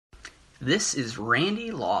This is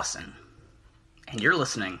Randy Lawson, and you're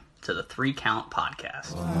listening to the 3 Count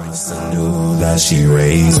Podcast. Knew that she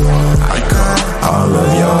raised one. All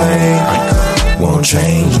of your hate won't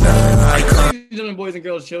change none. Ladies and gentlemen, boys and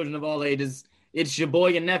girls, children of all ages, it's your boy,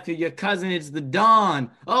 your nephew, your cousin. It's the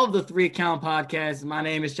dawn of the 3 Count Podcast. My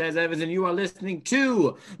name is Chaz Evans, and you are listening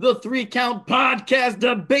to the 3 Count Podcast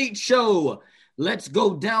Debate Show. Let's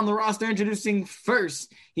go down the roster. Introducing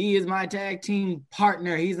first, he is my tag team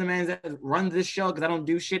partner. He's the man that runs this show because I don't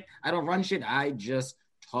do shit. I don't run shit. I just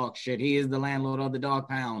talk shit. He is the landlord of the Dog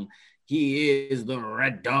Pound. He is the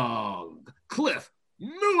Red Dog, Cliff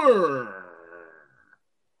Miller.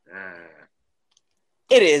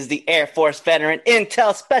 It is the Air Force veteran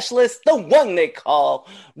intel specialist, the one they call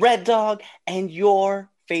Red Dog, and your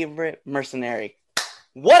favorite mercenary.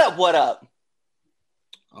 What up, what up?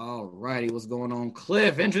 All righty, what's going on,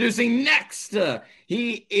 Cliff? Introducing next,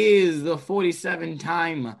 he is the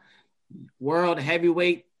 47-time world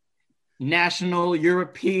heavyweight, national,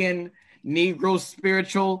 European, Negro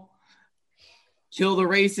spiritual, kill the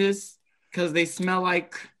racists because they smell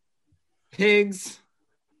like pigs.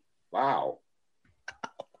 Wow.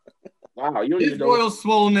 Wow, you don't His even know. royal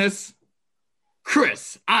swollenness,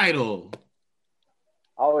 Chris Idol.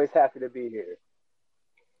 Always happy to be here.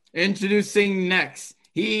 Introducing next,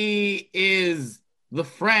 he is the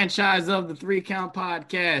franchise of the 3 Count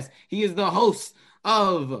Podcast. He is the host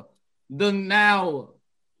of the now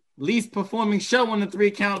least performing show on the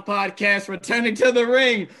 3 Count Podcast, returning to the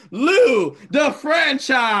ring, Lou, the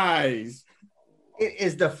franchise. It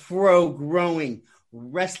is the fro-growing,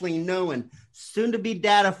 wrestling-knowing, soon-to-be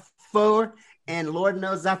data forward, and Lord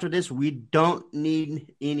knows after this, we don't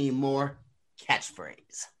need any more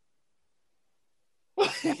catchphrase.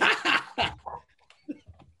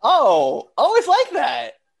 Oh, it's like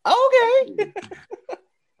that. Okay.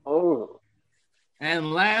 Oh,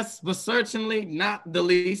 And last but certainly not the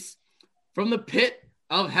least, from the pit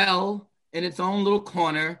of hell in its own little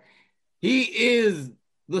corner, he is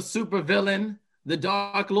the supervillain, the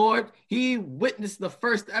Dark Lord. He witnessed the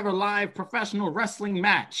first ever live professional wrestling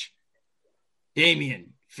match.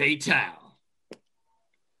 Damien Fatale.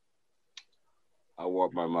 I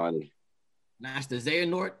want my money. Master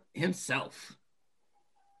Xehanort himself.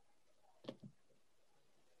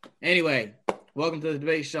 Anyway, welcome to the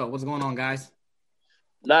debate show. What's going on, guys?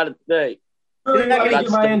 Not a thing. You're not gonna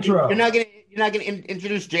my intro. You're not gonna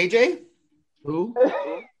introduce JJ? Who?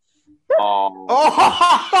 Oh.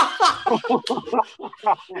 oh.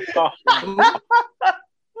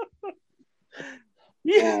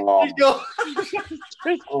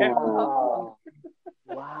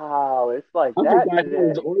 Wow, it's like I that. forgot he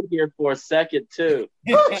was on here for a second too.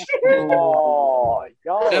 Oh,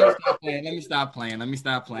 y'all. Let me stop playing.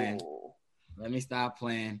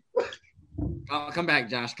 Oh, come back,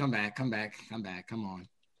 Josh. Come back. Come on.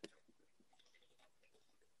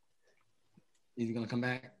 Is he gonna come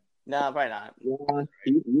back? No, probably not. Yeah,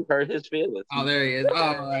 you hurt his feelings. Oh, there he is.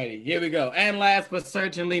 All righty. Here we go. And last but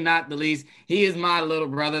certainly not the least, he is my little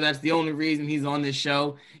brother. That's the only reason he's on this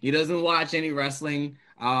show. He doesn't watch any wrestling.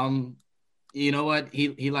 You know what?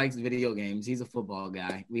 He likes video games. He's a football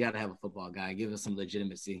guy. We got to have a football guy. Give us some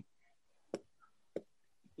legitimacy.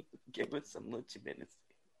 Give us some legitimacy.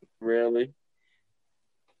 Really?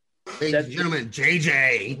 Ladies and gentlemen,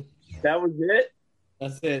 JJ. That was it?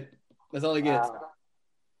 That's it. That's all he gets.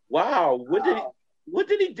 Wow. What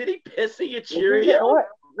did he piss in your Did you get- Cheerio? what?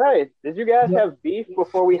 Right. Did you guys have beef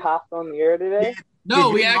before we hopped on the air today? No,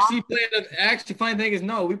 we actually played. Actually, funny thing is,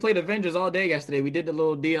 no, we played Avengers all day yesterday. We did the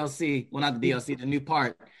little DLC. Well, not the DLC, the new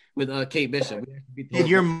part with Kate Bishop. Did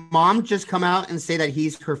your mom just come out and say that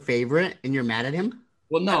he's her favorite and you're mad at him?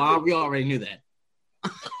 Well, no, we already knew that.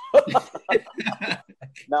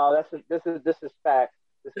 No, this is fact.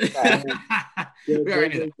 This is fact. We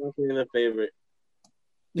already knew The favorite.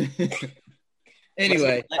 that.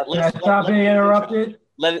 Anyway, Stop being interrupted.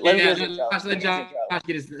 Let yeah, him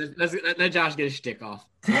let Josh get his shtick off.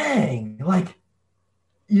 Dang, like,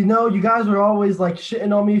 you know, you guys were always like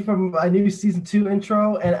shitting on me from my new season 2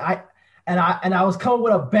 intro, and I was coming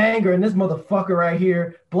with a banger, and this motherfucker right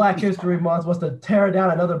here, Black History Month, wants to tear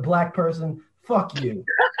down another black person. Fuck you.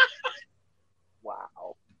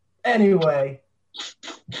 Wow. Anyway,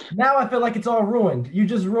 now I feel like it's all ruined. You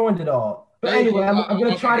just ruined it all. But anyway, I'm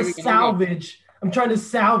gonna try to salvage. I'm trying to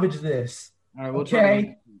salvage this. All right, we'll Okay. try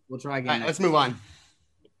again. We'll try All again. right, let's move on.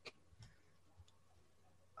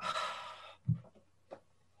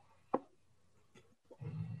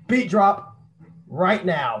 Beat drop right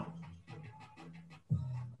now.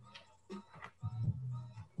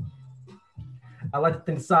 I like to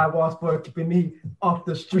think the sidewalks were keeping me off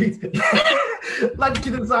the streets. Like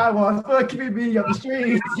to the sidewalks, fuck me up the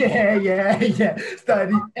streets. Yeah.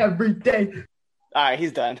 Study every day. All right,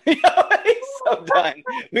 he's done. He's so done.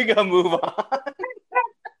 We gonna move on.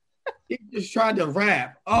 He just tried to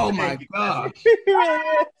rap. Oh my gosh.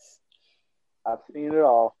 I've seen it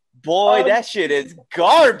all. Boy, that shit is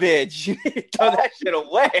garbage. You need to throw that shit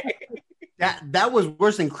away. That was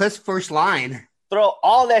worse than Cliff's first line. Throw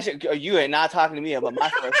all that shit. You ain't not talking to me about my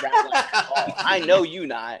first rap line. Oh, I know you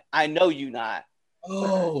not.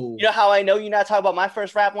 Oh. You know how I know you not talking about my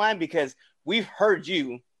first rap line? Because we've heard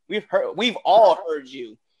you. We've all heard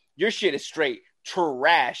you. Your shit is straight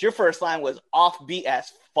trash. Your first line was offbeat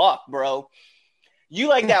as fuck, bro. You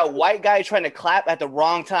like that white guy trying to clap at the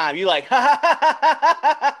wrong time. You like,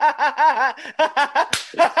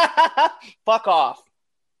 fuck off.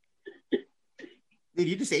 Dude,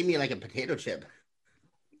 you just ate me like a potato chip.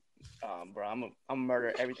 Bro, I'm gonna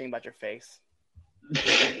murder everything about your face.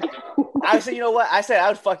 I said, you know what? I said I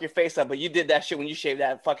would fuck your face up, but you did that shit when you shaved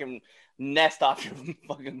that fucking nest off your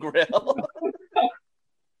fucking grill.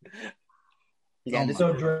 Yeah, this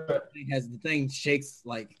so drip. The thing shakes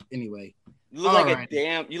like anyway. You look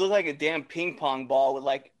like a damn ping pong ball with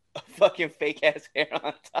like a fucking fake ass hair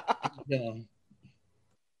on top. Yeah.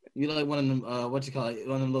 You look like one of them what you call it?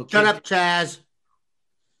 One of them little Shut kids. up, Chaz.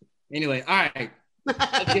 Anyway, all right.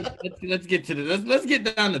 Let's get to the let's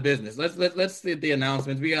get down to business. Let's see the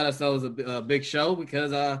announcements. We got ourselves a big show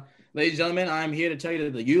because ladies and gentlemen, I'm here to tell you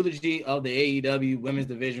that the eulogy of the AEW women's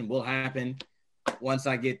division will happen once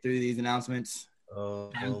I get through these announcements.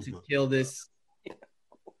 Time to kill this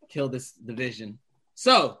division.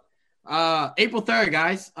 So April 3rd,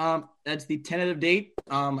 guys. That's the tentative date.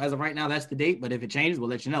 As of right now, that's the date, but if it changes, we'll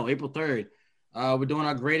let you know. April 3rd. We're doing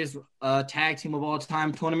our greatest tag team of all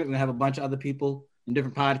time tournament. We're gonna have a bunch of other people in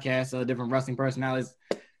different podcasts, different wrestling personalities,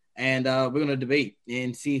 and we're gonna debate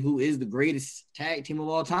and see who is the greatest tag team of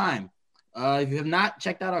all time. If you have not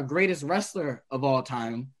checked out our greatest wrestler of all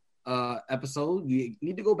time episode, you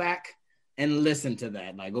need to go back and listen to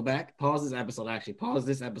that. Like, go back, pause this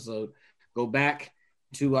episode, go back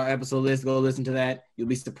to our episode list, go listen to that. You'll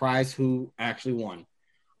be surprised who actually won.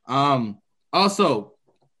 Also,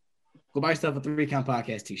 go buy yourself a 3 Count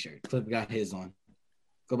Podcast t-shirt. Cliff got his on.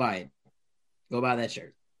 Go buy it. Go buy that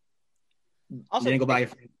shirt. Also, then go buy your.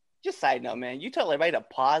 Just side note, man. You tell everybody to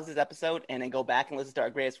pause this episode and then go back and listen to our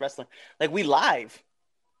greatest wrestler. Like, we live.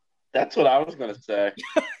 That's what I was gonna say.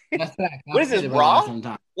 That's fact. What is this, Raw?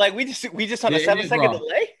 Like, we just on a 7-second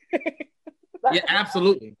delay? Yeah,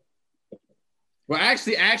 absolutely. Well,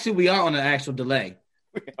 actually, we are on an actual delay.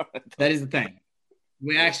 That is the thing.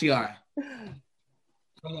 We actually are.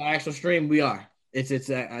 On the actual stream, we are. It's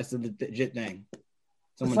a legit thing.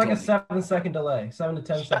 It's like a 7-second delay, 7 to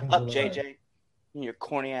 10 seconds. Shut up, delay. JJ. Your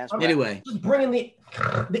corny ass. Anyway, just bring in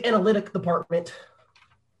the analytic department.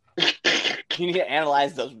 You need to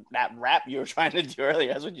analyze that rap you were trying to do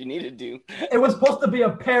earlier. That's what you need to do. It was supposed to be a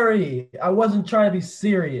parody. I wasn't trying to be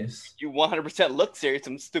serious. You 100% look serious.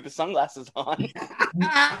 Some stupid sunglasses on.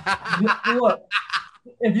 Look,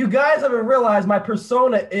 if you guys haven't realized, my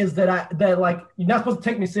persona is that like you're not supposed to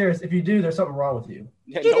take me serious. If you do, there's something wrong with you.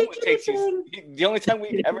 Yeah, no one takes you. The only time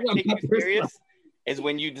we ever take you serious is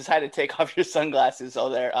when you decide to take off your sunglasses. So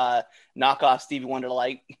they're knockoff Stevie Wonder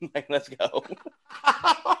light. Like, let's go.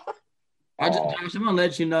 Josh, I'm gonna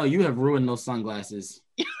let you know you have ruined those sunglasses.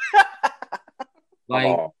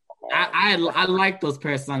 Like, I like those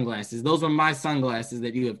pair of sunglasses. Those were my sunglasses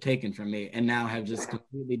that you have taken from me, and now have just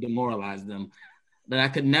completely demoralized them. That I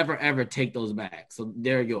could never ever take those back. So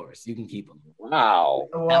they're yours. You can keep them. Wow.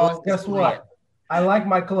 Well, guess what? I like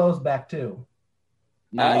my clothes back too.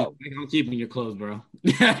 No, I'm keeping your clothes, bro.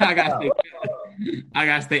 I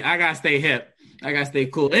gotta stay hip. I gotta stay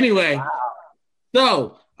cool. Anyway,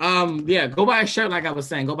 so yeah, go buy a shirt. Like I was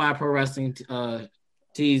saying, go buy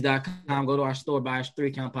ProWrestlingTees.com. Go to our store, buy a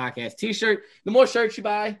 3 Count Podcast t-shirt. The more shirts you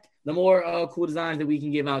buy, the more cool designs that we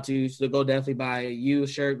can give out to you. So go definitely buy you a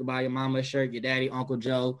shirt, go buy your mama a shirt, your daddy, Uncle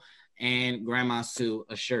Joe, and Grandma Sue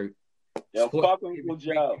a shirt. Yo, fuck Uncle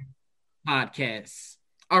Joe. Podcasts.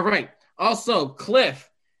 All right. Also, Cliff,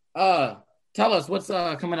 tell us what's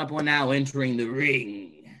coming up on Now Entering the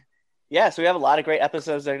Ring. Yeah, so we have a lot of great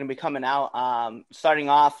episodes that are going to be coming out. Starting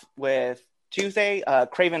off with Tuesday,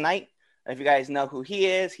 Craven Knight. If you guys know who he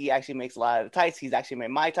is, he actually makes a lot of the tights. He's actually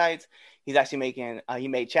made my tights. He's actually making, he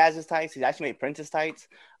made Chaz's tights. He's actually made Prince's tights.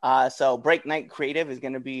 So Break Night Creative is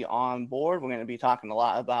going to be on board. We're going to be talking a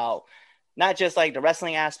lot about not just like the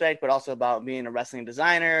wrestling aspect, but also about being a wrestling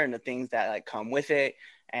designer and the things that like come with it.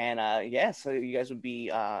 And yeah, so you guys would be,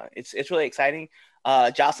 it's really exciting.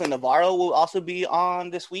 Jocelyn Navarro will also be on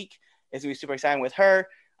this week. It's going to be super exciting with her.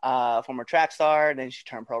 former track star, and then she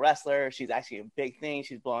turned pro wrestler. She's actually a big thing.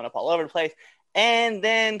 She's blowing up all over the place. And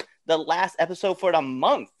then the last episode for the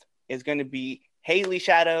month is going to be Haley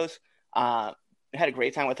Shadows. Had a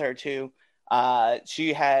great time with her too.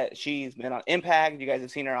 She's been on Impact. You guys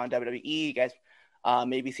have seen her on WWE. You guys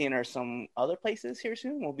maybe seeing her some other places here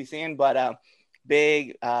soon. We'll be seeing, but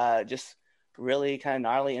big, just really kind of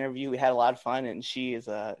gnarly interview. We had a lot of fun, and she's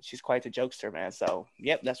quite the jokester, man. So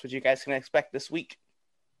yep, that's what you guys can expect this week.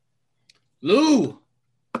 Lou,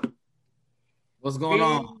 what's going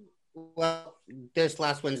on? Well, this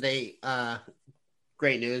last Wednesday,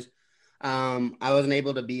 great news. I wasn't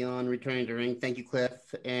able to be on Returning to Ring. Thank you, Cliff.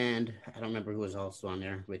 And I don't remember who was also on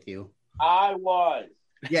there with you. I was.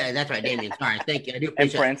 Yeah, that's right, Damien. Sorry. Thank you. I do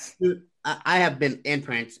appreciate Prince. it. I have been in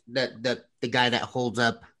Prince, the guy that holds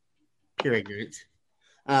up pure ignorance.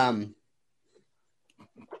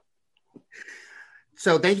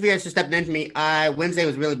 So thank you guys for stepping in for me. Wednesday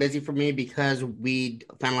was really busy for me because we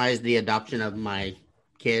finalized the adoption of my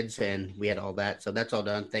kids and we had all that. So that's all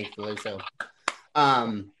done, thankfully.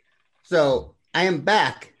 So I am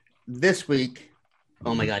back this week.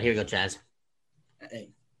 Oh my God, here you go, Chaz. Hey.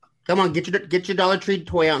 Come on, get your Dollar Tree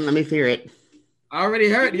toy out and let me hear it. I already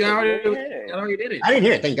heard. You already did it. I didn't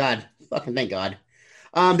hear it, thank God. Fucking thank God.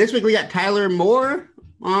 This week we got Tyler Moore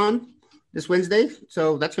on this Wednesday,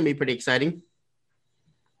 so that's gonna be pretty exciting.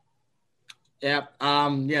 Yeah.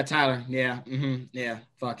 Yeah, Tyler. Yeah. Yeah.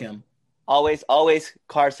 Fuck him. Always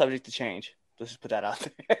card subject to change. Let's just put that out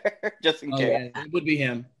there, just in case. Yeah, it would be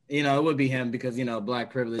him. It would be him because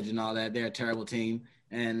black privilege and all that. They're a terrible team,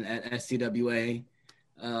 and at SCWA,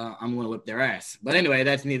 I'm gonna whip their ass. But anyway,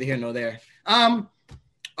 that's neither here nor there.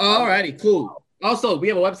 Alrighty, cool. Also, we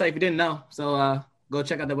have a website if you didn't know, so go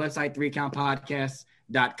check out the website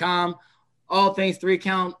 3countpodcast.com. All things 3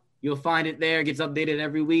 Count, you'll find it there. It gets updated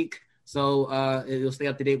every week. So you'll stay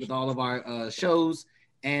up to date with all of our shows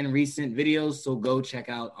and recent videos. So go check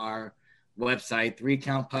out our website,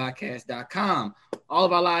 3countpodcast.com. All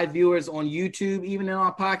of our live viewers on YouTube, even in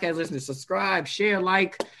our podcast listeners, subscribe, share,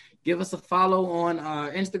 like, give us a follow on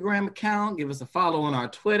our Instagram account. Give us a follow on our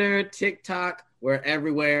Twitter, TikTok. We're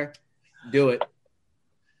everywhere. Do it.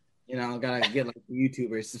 Gotta get like the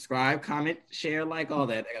YouTubers. Subscribe, comment, share, like, all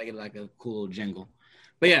that. I gotta get like a cool jingle.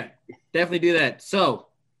 But yeah, definitely do that. So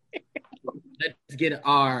let's get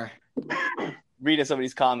our reading some of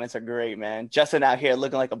these comments are great, man. Justin out here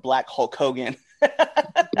looking like a black Hulk Hogan. See,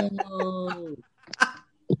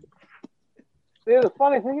 the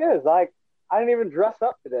funny thing is, I didn't even dress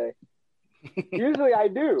up today. Usually I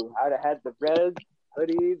do. I'd have had the red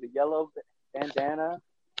hoodie, the yellow bandana.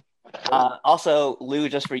 Also, Lou,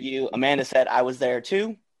 just for you, Amanda said I was there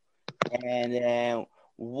too. And then,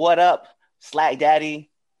 what up, Slack Daddy?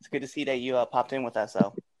 It's good to see that you popped in with us.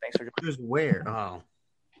 So thanks for Who's where? Oh,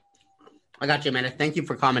 I got you, Amanda. Thank you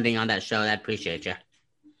for commenting on that show. I appreciate you.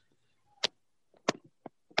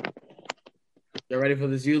 You ready for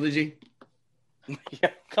this eulogy? Yeah,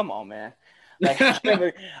 come on, man.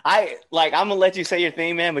 I'm gonna let you say your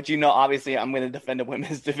thing, man. But obviously, I'm gonna defend the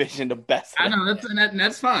women's division the best. I know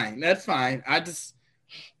that's fine. That's fine.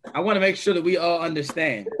 I want to make sure that we all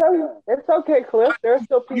understand. It's okay, Cliff. There are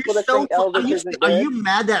still people that think Elvis isn't good. Are you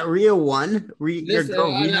mad that Rhea won? Listen,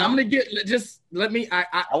 I'm gonna get. Just let me.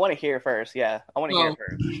 I want to hear it first. Yeah, I want to hear it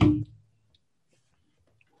first.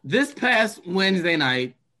 This past Wednesday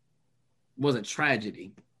night was a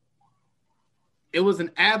tragedy. It was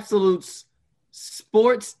an absolute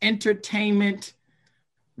sports entertainment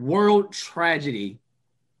world tragedy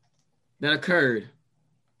that occurred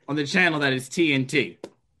on the channel that is TNT.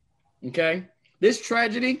 Okay? This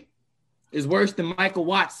tragedy is worse than Michael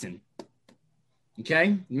Watson.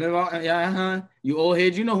 Okay? Remember, you old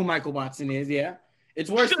heads, you know who Michael Watson is, yeah? It's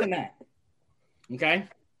worse than that. Okay?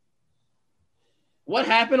 What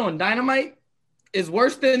happened on Dynamite is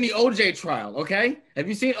worse than the OJ trial, okay? Have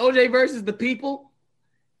you seen OJ versus the People?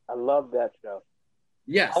 I love that show.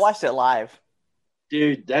 Yes. I watched it live.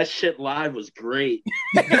 Dude, that shit live was great.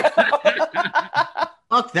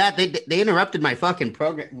 Fuck that. They interrupted my fucking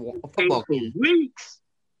football game.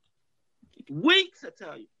 Weeks, I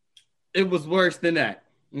tell you. It was worse than that,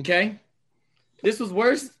 okay? This was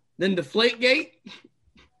worse than Deflategate.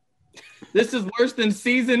 This is worse than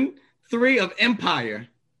season 3 of Empire.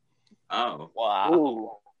 Oh. Wow.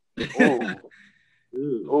 Ooh.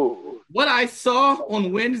 Ooh. What I saw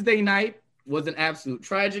on Wednesday night was an absolute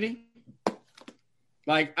tragedy.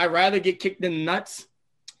 Like, I'd rather get kicked in the nuts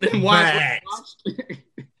than watch.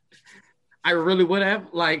 I really would have.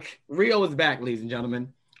 Like, Rio is back, ladies and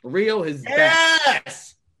gentlemen. Rio is back.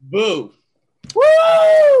 Yes! Boo.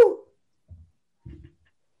 Woo!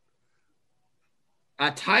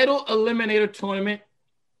 A title eliminator tournament,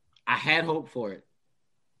 I had hope for it.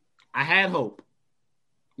 I had hope.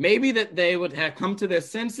 Maybe that they would have come to their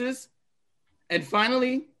senses and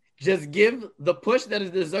finally just give the push that is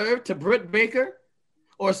deserved to Britt Baker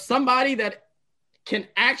or somebody that can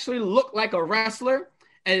actually look like a wrestler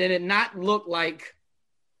and it not look like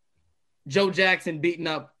Joe Jackson beating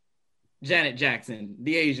up Janet Jackson,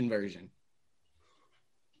 the Asian version.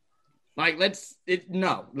 Like, let's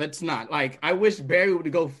not. Like, I wish Barry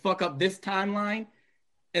would go fuck up this timeline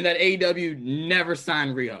and that AEW never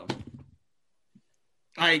signed Rio.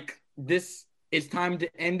 Like, this, it's time to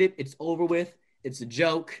end it. It's over with. It's a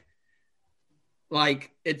joke.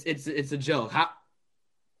 Like, it's a joke.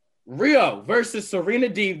 Rio versus Serena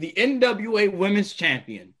Deeb, the NWA Women's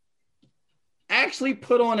Champion, actually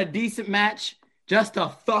put on a decent match just to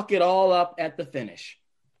fuck it all up at the finish.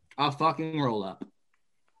 A fucking roll up.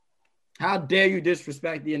 How dare you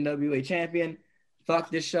disrespect the NWA champion?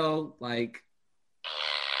 Fuck this show. Like,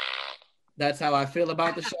 that's how I feel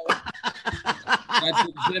about the show. That's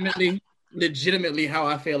legitimately how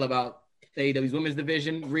I feel about AEW's women's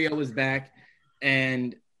division. Rio is back,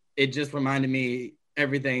 and it just reminded me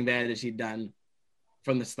everything bad that she'd done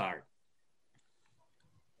from the start.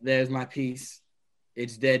 There's my piece.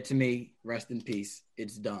 It's dead to me. Rest in peace.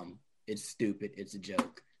 It's dumb. It's stupid. It's a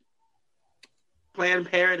joke.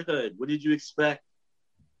 Planned Parenthood. What did you expect?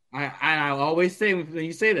 I always say when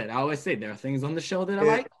you say that, I always say there are things on the show that I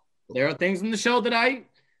like. There are things on the show that I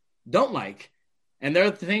don't like. And there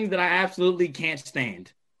are things that I absolutely can't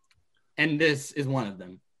stand. And this is one of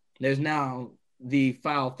them. There's now the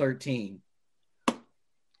File 13.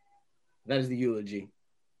 That is the eulogy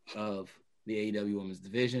of the AEW Women's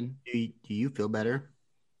Division. Do you feel better?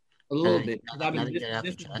 A little bit.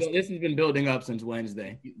 This has been building up since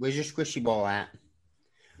Wednesday. Where's your squishy ball at?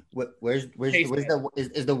 Where's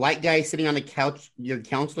the white guy sitting on the couch? Your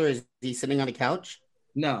counselor, is he sitting on the couch?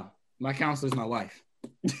 No, my counselor is my wife.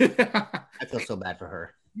 I feel so bad for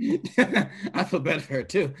her. I feel bad for her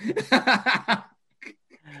too. I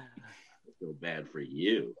feel bad for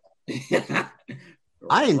you.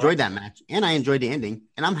 I enjoyed that match, and I enjoyed the ending,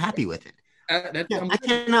 and I'm happy with it. I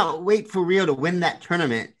cannot wait for Rio to win that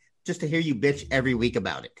tournament just to hear you bitch every week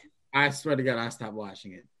about it. I swear to God, I stopped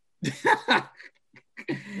watching it.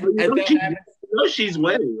 She's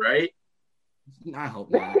winning, right? I hope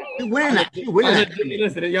not. You're winning that.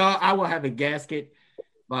 Listen, y'all, I will have a gasket.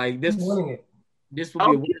 Like this. This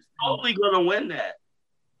will be she's totally gonna win that.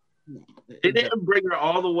 They didn't bring her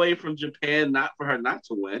all the way from Japan, not for her not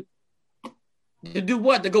to win. To do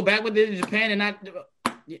what? To go back with it in Japan and not.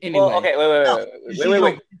 Anyway. Well, okay,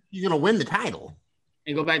 wait. She's gonna win the title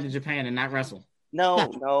and go back to Japan and not wrestle.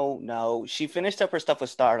 No. She finished up her stuff with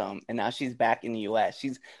Stardom, and now she's back in the U.S.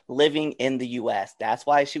 She's living in the U.S. That's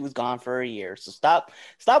why she was gone for a year. So stop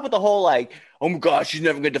with the whole like, oh my God, she's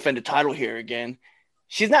never gonna defend the title here again.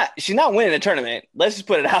 She's not winning the tournament. Let's just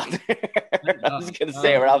put it out there. I'm just gonna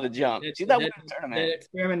say it right off the jump. She's not winning the tournament. The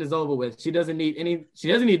experiment is over with. She doesn't need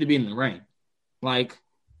to be in the ring. Like,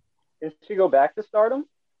 did she go back to Stardom?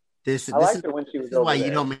 I liked her when she was This is why over you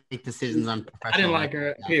there. don't make decisions on professional. I didn't like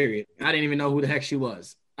her, period. I didn't even know who the heck she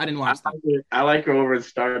was. I didn't watch Stardom. I like her over in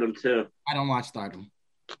Stardom too. I don't watch Stardom.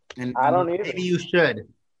 And I don't either. Maybe you should.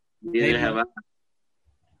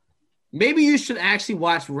 Maybe you should actually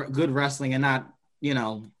watch good wrestling and not,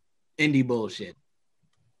 indie bullshit.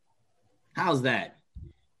 How's that?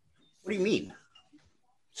 What do you mean?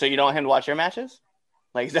 So you don't want him to watch your matches?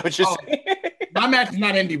 Like, is that what you're saying? My match is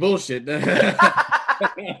not indie bullshit.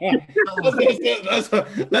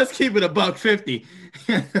 Let's keep it $150.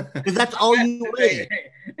 Because that's all you weigh.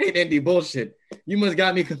 Ain't indie bullshit. You must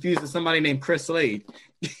got me confused with somebody named Chris Slade.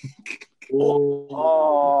 Oh,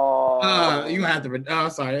 you have to. Oh,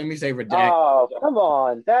 sorry. Let me say redact. Oh, come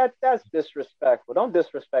on. That's disrespectful. Don't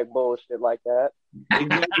disrespect bullshit like that.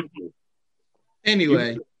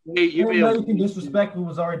 Anyway, You can disrespect who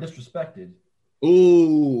was already disrespected.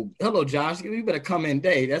 Ooh, hello, Josh. You better come in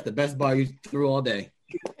day. That's the best bar you threw all day.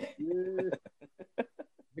 Look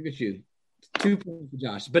at you. 2 points for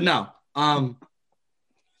Josh. But no, I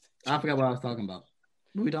forgot what I was talking about.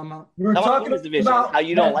 What are we talking about? We were talking about how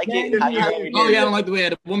you don't like it. I don't like the way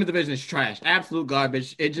the women's division is trash. Absolute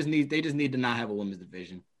garbage. They just need to not have a women's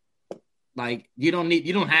division. Like you don't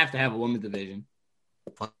have to have a women's division.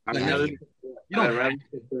 I'd rather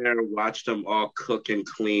sit there and watch them all cook and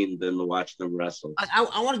clean than to watch them wrestle. I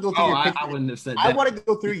want to go through your pictures. I wouldn't have said that. I want to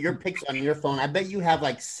go through your pics on your phone. I bet you have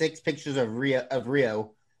like 6 pictures of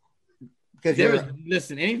Rio.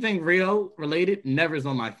 Listen, anything Rio related never is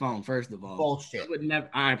on my phone. First of all, bullshit.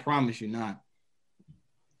 I promise you not.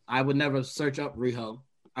 I would never search up Rio.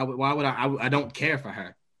 Why would I don't care for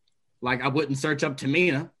her. Like I wouldn't search up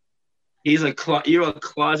Tamina. You're a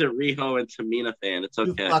closet Riho and Tamina fan. It's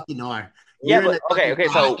You okay. fucking are. Yeah, You're but okay.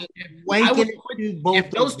 So I would quit.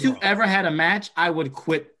 If those two ever had a match, I would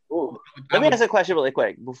quit. let me ask a question really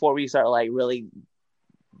quick before we start like really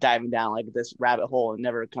diving down like this rabbit hole and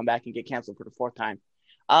never come back and get canceled for the fourth time.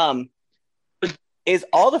 Is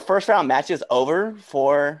all the first round matches over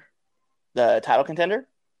for the title contender?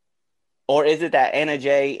 Or is it that Anna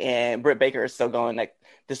Jay and Britt Baker are still going like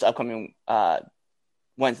this upcoming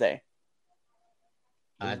Wednesday?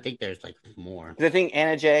 I think there's like more. I think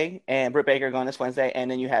Anna Jay and Britt Baker are going this Wednesday,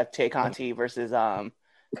 and then you have Tay Conti versus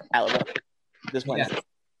Alabama this Wednesday.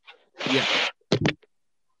 Yeah.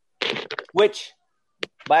 Which,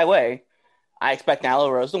 by the way, I expect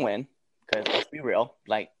Nyla Rose to win because let's be real,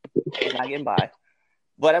 like she's not getting by.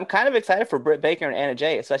 But I'm kind of excited for Britt Baker and Anna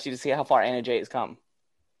Jay, especially to see how far Anna Jay has come.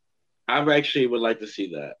 I actually would like to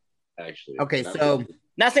see that. Actually, Okay, so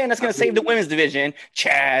Not saying that's going to save the women's division,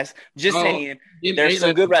 Chaz. Just saying there's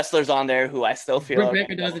some good wrestlers on there who I still feel. Britt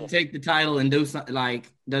Baker doesn't take the title and do something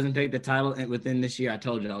doesn't take the title within this year. I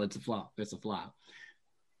told y'all it's a flop. It's a flop.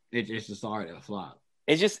 It's just already a flop.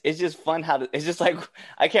 It's just fun how it's just like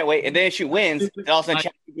I can't wait. And then if she wins, and all of a sudden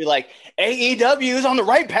Chaz would be like, AEW is on the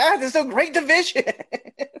right path. It's a great division.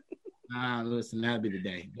 Listen, that'd be the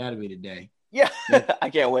day. That'd be the day. Yeah, I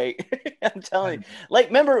can't wait. I'm telling you. Like,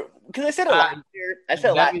 remember, because I said it last year. I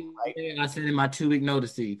said I said in my 2-week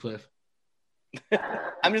notice to you, Cliff.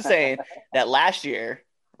 I'm just saying that last year,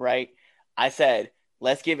 right? I said,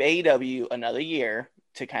 let's give AEW another year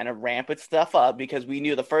to kind of ramp its stuff up because we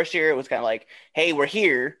knew the first year it was kind of like, hey, we're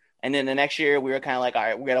here. And then the next year we were kind of like, all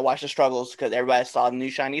right, we got to watch the struggles because everybody saw the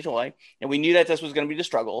new shiny toy. And we knew that this was going to be the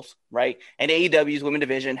struggles, right? And AEW's women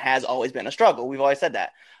division has always been a struggle. We've always said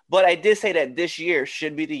that. But I did say that this year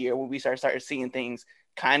should be the year where we start seeing things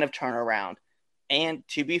kind of turn around. And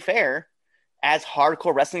to be fair, as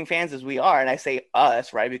hardcore wrestling fans as we are, and I say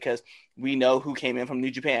us, right, because we know who came in from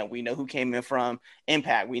New Japan. We know who came in from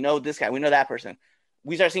Impact. We know this guy. We know that person.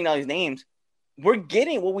 We start seeing all these names. We're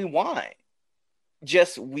getting what we want.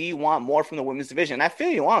 Just we want more from the women's division. I feel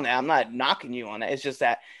you on that. I'm not knocking you on that. It's just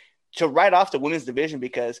that to write off the women's division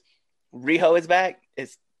because Riho is back,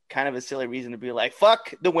 it's kind of a silly reason to be like,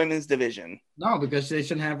 fuck the women's division. No, because they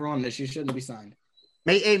shouldn't have her on this. She shouldn't be signed.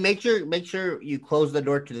 Make sure you close the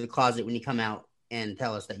door to the closet when you come out and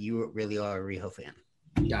tell us that you really are a Riho fan.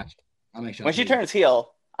 Gotcha. I'll make sure. When she turns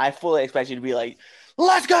heel, I fully expect you to be like,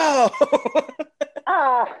 let's go.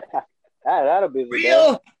 That'll be the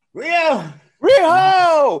day.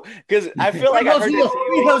 Riho! Because I feel like I heard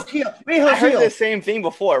Riho's the same thing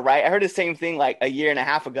before, right? I heard the same thing like a year and a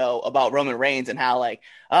half ago about Roman Reigns and how like,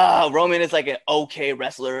 Roman is like an okay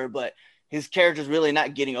wrestler, but his character's really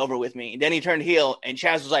not getting over with me. And then he turned heel and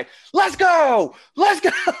Chaz was like, let's go!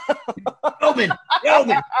 Roman.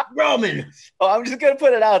 So I'm just going to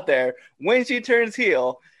put it out there. When she turns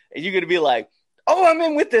heel, you're going to be like, oh, I'm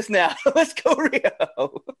in with this now. Let's go,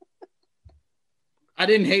 Riho. I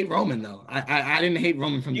didn't hate Roman though. I didn't hate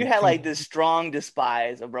Roman from. You had like this strong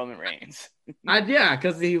despise of Roman Reigns.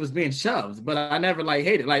 Because he was being shoved, but I never like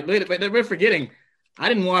hated. Like we're forgetting, I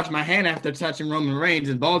didn't wash my hand after touching Roman Reigns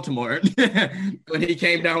in Baltimore when he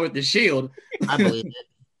came down with the Shield. I believe it.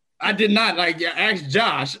 I did not ask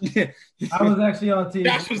Josh. I was actually on TV.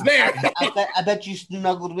 Josh was there. I bet you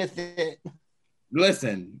snuggled with it.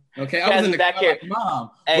 Listen, okay, Chaz I was in the back car here. like, Mom,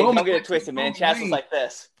 Hey, Roman don't get it twisted, man. Chaz was like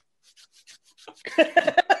this.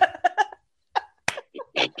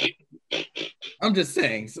 I'm just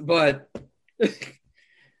saying, but think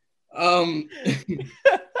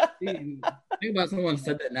about someone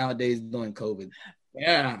said that nowadays during COVID.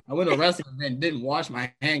 Yeah, I went to a wrestling event and didn't wash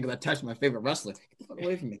my hand because I touched my favorite wrestler. Get the fuck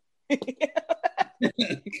away from me. Get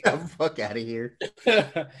the fuck out of here.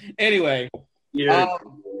 Anyway, but yeah,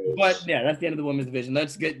 that's the end of the women's division.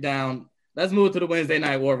 Let's get down. Let's move to the Wednesday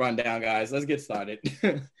Night War rundown, guys. Let's get started.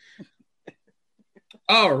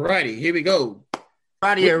 All righty, here we go.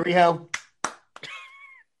 Proud of you, Riho.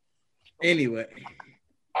 Anyway.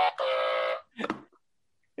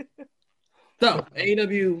 So,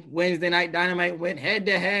 AEW Wednesday Night Dynamite went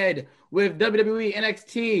head-to-head with WWE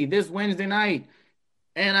NXT this Wednesday night.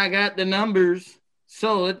 And I got the numbers.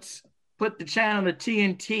 So, let's put the channel to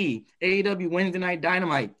TNT. AEW Wednesday Night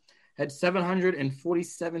Dynamite had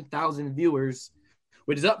 747,000 viewers,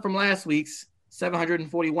 which is up from last week's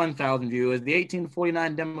 741,000 viewers. The 18 to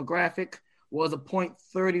 49 demographic was a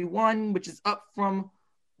 0.31, which is up from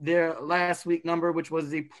their last week number, which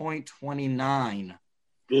was a 0.29.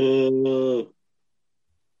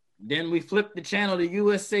 Then we flipped the channel to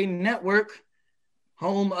USA Network.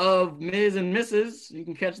 home of Ms. and Mrs. You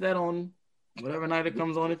can catch that on whatever night it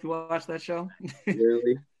comes on if you watch that show.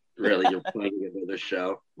 Really? Really? You're playing another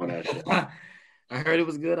show? What else? I heard it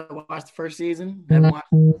was good. I watched the first season. Haven't watched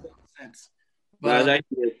it since. But that's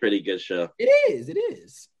actually a pretty good show. It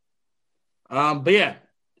is. But yeah,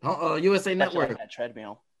 USA Network. That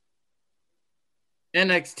treadmill.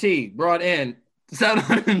 NXT brought in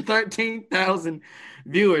 713,000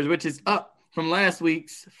 viewers, which is up from last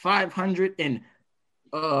week's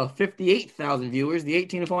 558,000 viewers. The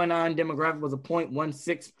 18 to 49 demographic was a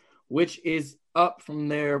 0.16, which is up from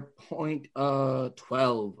their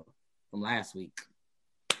 0.12 from last week.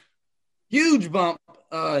 Huge bump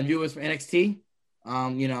in viewers for NXT.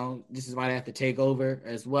 This is why they have to take over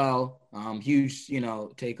as well. Huge,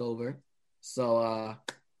 takeover. So,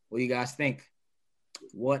 what do you guys think?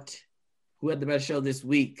 Who had the best show this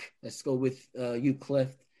week? Let's go with you, Cliff.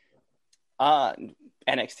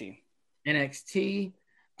 NXT. NXT.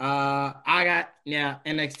 I got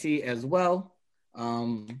NXT as well.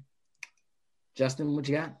 Justin, what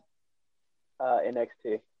you got?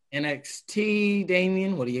 NXT. NXT.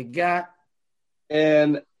 Damien, what do you got?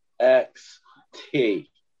 NXT.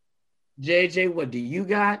 JJ, what do you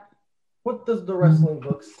got? What does the wrestling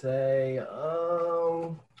book say?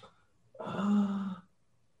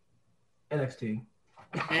 NXT.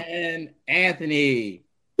 And Anthony.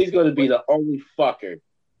 He's going to be the only fucker.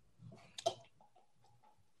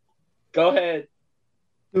 Go ahead.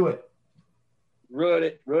 Do it. Ruin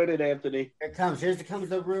it, Anthony. Here it comes. Here comes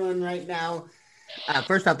the ruin right now.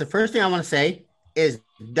 First off, the first thing I want to say is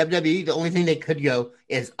WWE, the only thing they could go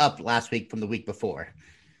is up last week from the week before.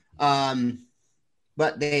 But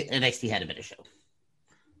NXT had a better show.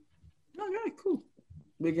 Okay, cool.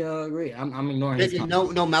 We can agree. I'm ignoring There's his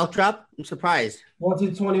no mouth drop. I'm surprised.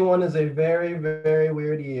 2021 is a very, very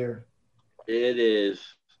weird year. It is.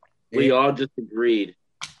 We all just agreed.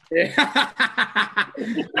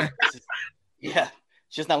 Yeah,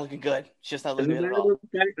 it's just not looking good. It's just not looking good at all.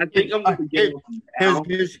 I think I'm going to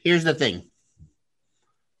Here's the thing.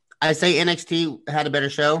 I say NXT had a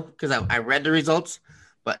better show because I read the results,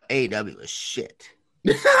 but AEW was shit.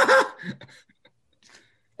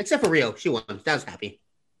 Except for Rio. She won. That was happy.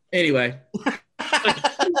 Anyway.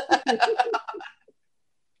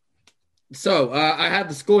 So, I have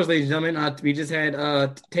the scores, ladies and gentlemen. We just had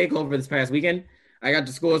TakeOver this past weekend. I got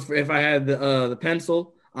the scores for if I had the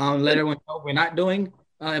pencil. Let everyone know we're not doing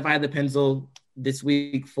if I had the pencil this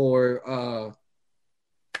week for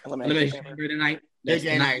Elimination Chamber tonight.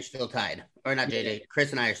 JJ and I are still tied. Or not JJ.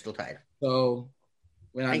 Chris and I are still tied. So,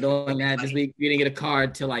 we're not doing that this week. We didn't get a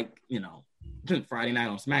card till Friday night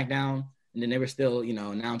on SmackDown. And then they were still,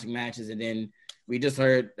 announcing matches. And then we just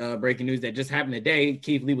heard breaking news that just happened today.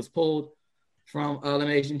 Keith Lee was pulled from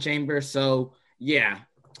Elimination Chamber. So, yeah,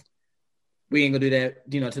 we ain't going to do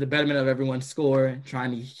that, to the betterment of everyone's score,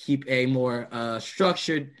 trying to keep a more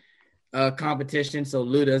structured competition so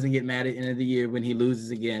Lou doesn't get mad at the end of the year when he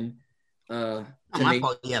loses again. My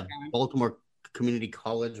fault. Yeah, Baltimore Community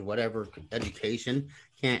College, whatever, education.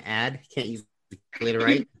 Can't use the calculator,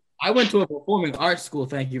 right? I went to a performing arts school.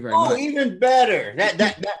 Thank you very much. Oh, even better. That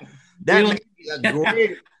makes a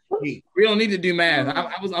great. We don't need to do math.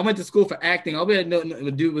 I went to school for acting. All we had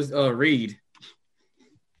to do was read,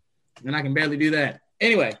 and I can barely do that.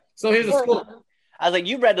 Anyway, so here's the score. I was like,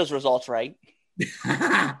 you read those results, right?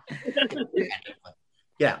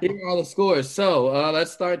 Yeah. Here are all the scores. So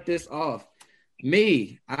let's start this off.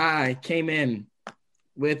 I came in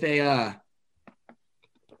with a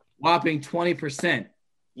whopping 20%.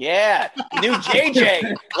 Yeah, new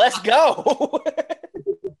JJ. Let's go.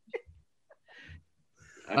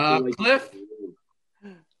 Cliff,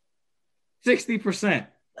 60%.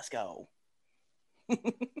 Let's go.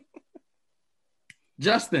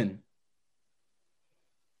 Justin,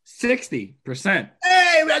 60%.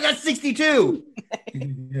 Hey, I got 62.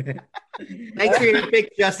 Thanks for your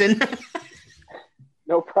pick, Justin.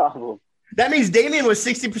 No problem. That means Damien was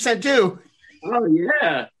 60% too. Oh,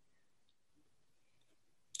 yeah.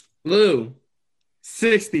 Lou,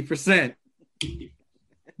 60%.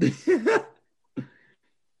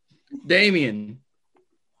 Damien,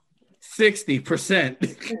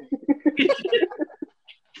 60%.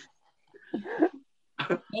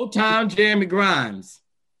 No time, Jeremy Grimes,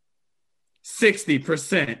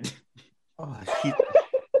 60%. Oh, A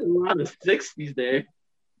lot of 60s there.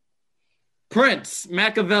 Prince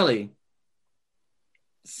Machiavelli,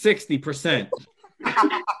 60%.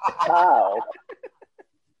 Wow.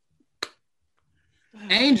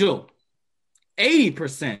 Angel,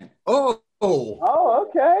 80%. Oh. Oh,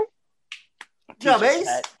 okay. Good job,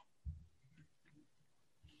 Ace.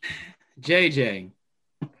 JJ,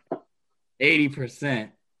 80%.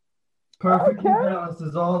 Perfectly balanced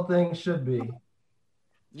as all things should be.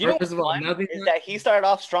 You know First what's of all, fun nothing is that he started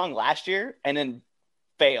off strong last year and then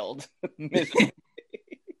failed.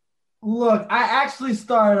 Look, I actually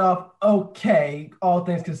started off okay, all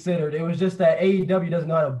things considered. It was just that AEW doesn't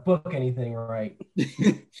know how to book anything right.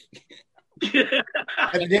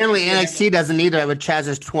 Evidently, NXT doesn't either with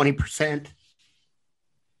Chaz's 20%.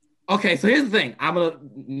 Okay, so here's the thing. I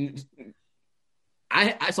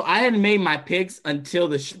hadn't made my picks until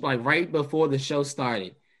right before the show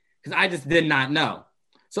started because I just did not know.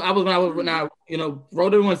 So when I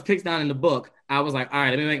wrote everyone's picks down in the book, I was like, all right,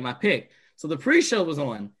 let me make my pick. So the pre-show was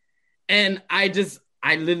on, and I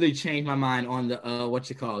literally changed my mind on the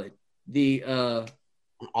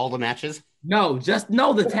All the matches.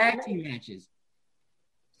 The tag team matches.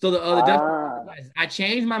 So I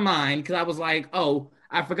changed my mind because I was like, oh,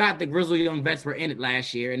 I forgot the Grizzly Young Vets were in it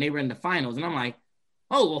last year and they were in the finals, and I'm like,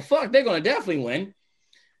 oh well, fuck, they're gonna definitely win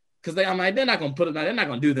because they're not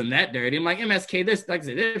gonna do them that dirty. I'm like, MSK, this like I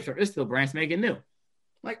said, they're still brands making new. I'm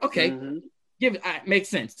like, okay, makes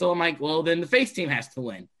sense. So I'm like, well, then the face team has to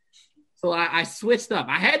win. So I switched up.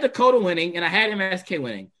 I had Dakota winning and I had MSK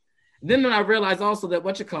winning. Then when I realized also that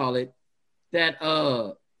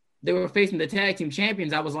that they were facing the tag team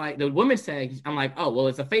champions, I was like, the women's tag, I'm like, oh, well,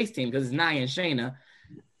 it's a face team because it's Nia and Shayna.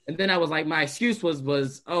 And then I was like, my excuse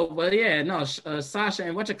was oh, well, yeah, no, Sasha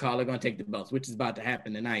and are going to take the belts, which is about to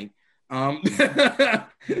happen tonight. So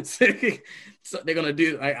they're going to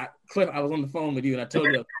do, Cliff, I was on the phone with you and I told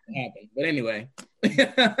you that was going to happen. But anyway,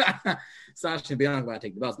 Sasha and Bianca about to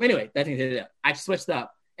take the belts. But anyway, that thing did it. I switched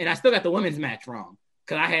up and I still got the women's match wrong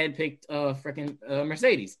because I had picked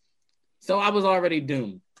Mercedes. So I was already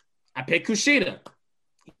doomed. I picked Kushida.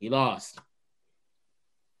 He lost.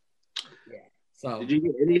 Yeah. So did you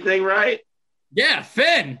get anything right? Yeah,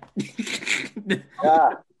 Finn.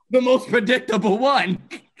 Yeah. The most predictable one.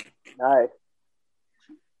 Nice.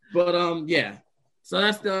 But yeah. So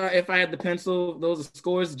that's if I had the pencil, those are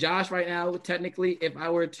scores. Josh right now, technically, if I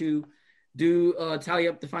were to do tally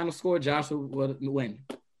up the final score, Josh would win.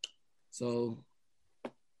 So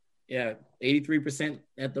yeah, 83%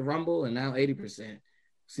 at the Rumble and now 80%.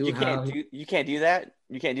 You can't do that.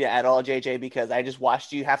 You can't do that at all, JJ, because I just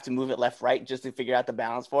watched you have to move it left, right, just to figure out the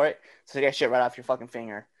balance for it. So take that shit right off your fucking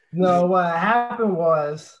finger. No, what happened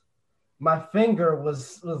was my finger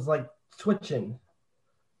was like twitching.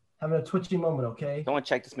 Having a twitchy moment, okay? Don't want to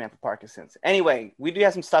check this man for Parkinson's. Anyway, we do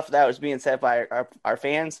have some stuff that was being said by our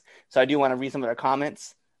fans, so I do want to read some of their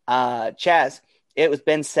comments. Chaz, it was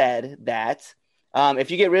been said that if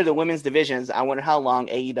you get rid of the women's divisions, I wonder how long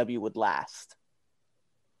AEW would last.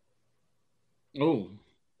 Oh.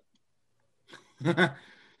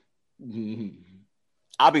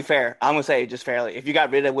 I'll be fair. I'm going to say just fairly. If you got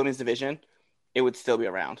rid of the women's division, it would still be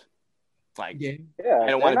around. Like, yeah,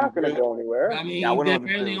 they're not going to go anywhere. I mean, they're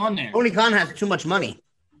barely on there. Tony Khan has too much money.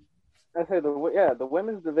 I say the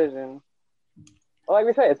women's division, well, like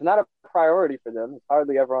we say, it's not a priority for them. It's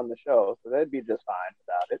hardly ever on the show, so they'd be just fine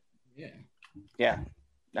without it. Yeah.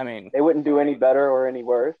 I mean, they wouldn't do any better or any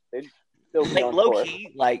worse. They'd still be on low course.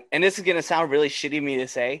 key, and this is gonna sound really shitty of me to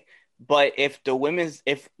say, but if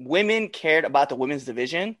women cared about the women's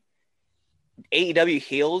division, AEW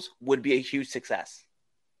heels would be a huge success.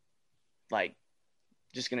 Like,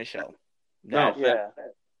 just gonna show. No, yeah.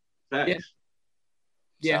 So, I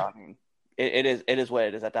mean, it is what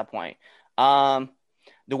it is at that point. The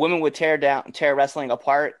women would tear wrestling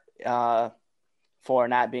apart for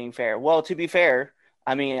not being fair. Well, to be fair,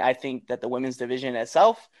 I mean, I think that the women's division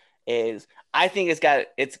itself it's got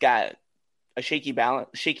a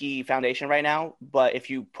shaky foundation right now. But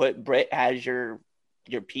if you put Britt as your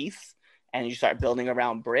piece and you start building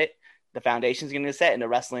around Britt, the foundation is going to set and the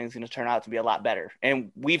wrestling is going to turn out to be a lot better.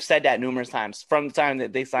 And we've said that numerous times from the time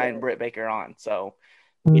that they signed Britt Baker on. So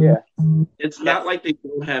yeah, it's not like they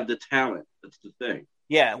don't have the talent. That's the thing.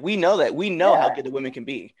 Yeah, we know that. We know how good the women can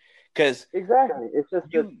be. Because exactly, it's just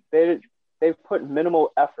that they've put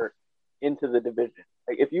minimal effort into the division.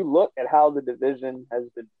 Like, if you look at how the division has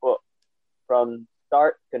been booked from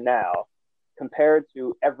start to now, compared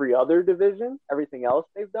to every other division, everything else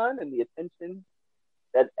they've done, and the attention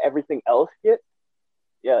that everything else gets,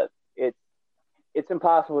 yeah, it's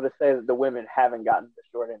impossible to say that the women haven't gotten the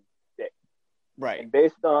short end of the stick. Right. And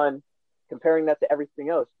based on comparing that to everything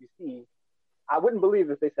else, you see, I wouldn't believe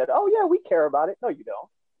if they said, "Oh yeah, we care about it." No, you don't,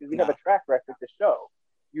 because we have a track record to show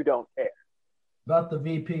you don't care. About the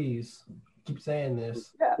VPs, keep saying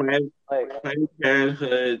this. Yeah, Planned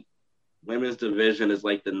Parenthood women's division is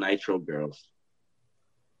like the Nitro Girls.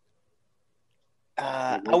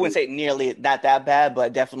 I wouldn't say nearly that bad,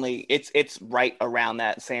 but definitely it's right around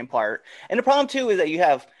that same part. And the problem too is that you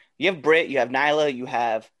have Britt, you have Nyla, you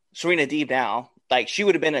have Serena Deeb now. Like, she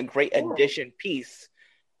would have been a great addition piece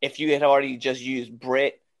if you had already just used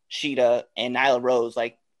Britt, Sheeta, and Nyla Rose.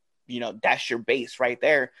 Like, that's your base right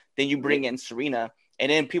there. Then you bring in Serena,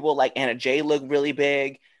 and then people like Anna Jay look really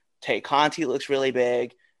big. Tay Conti looks really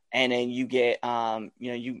big. And then you get,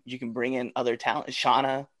 you can bring in other talent.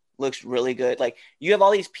 Shauna looks really good. Like, you have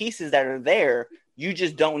all these pieces that are there. You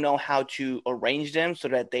just don't know how to arrange them so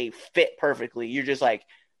that they fit perfectly. You're just like,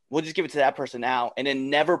 we'll just give it to that person now, and then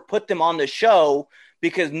never put them on the show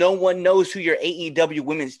because no one knows who your AEW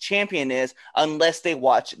Women's Champion is unless they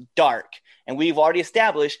watch Dark. And we've already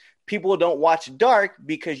established people don't watch Dark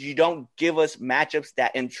because you don't give us matchups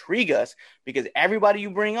that intrigue us, because everybody you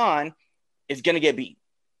bring on is going to get beat.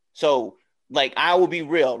 So, like, I will be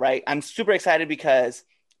real, right? I'm super excited because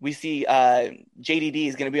we see JDD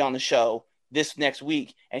is going to be on the show this next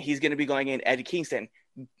week, and he's going to be going in Eddie Kingston.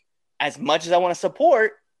 As much as I want to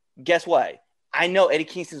support, guess what? I know Eddie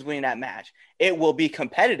Kingston's winning that match. It will be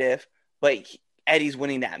competitive, but Eddie's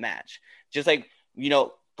winning that match. Just like,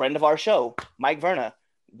 friend of our show, Mike Verna,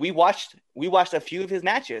 we watched a few of his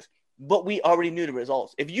matches, but we already knew the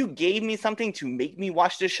results. If you gave me something to make me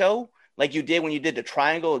watch the show, like you did when you did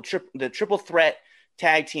the the triple threat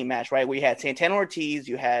tag team match, right? Where you had Santana Ortiz,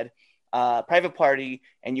 you had Private Party,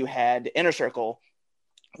 and you had the Inner Circle.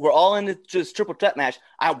 We're all in this triple threat match.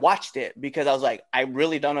 I watched it because I was like, I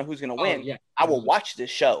really don't know who's going to win. Yeah. I will watch this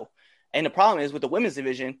show. And the problem is with the women's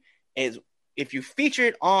division is if you feature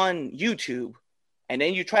it on YouTube and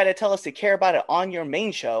then you try to tell us to care about it on your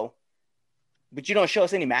main show, but you don't show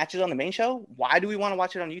us any matches on the main show, why do we want to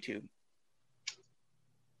watch it on YouTube?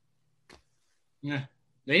 Yeah,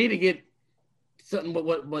 they need to get something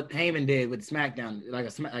what Heyman did with SmackDown,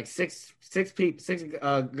 like six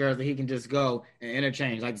girls that he can just go and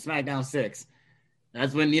interchange, like the SmackDown 6.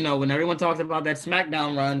 That's when when everyone talked about that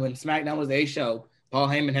SmackDown run, when SmackDown was a show, Paul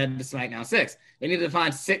Heyman had the SmackDown 6. They need to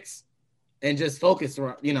find 6 and just focus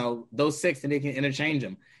on those 6, and they can interchange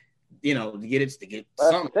them. To get it to get That's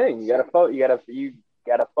something. the thing. You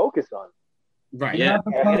gotta focus on it. Right. Yeah.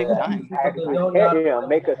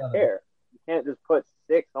 Make us care. You can't just put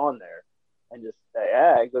 6 on there and just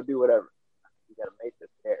say, go do whatever. You gotta make us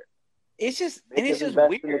care. It's just invest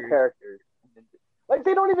weird. In the characters. Like,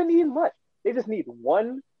 they don't even need much. They just need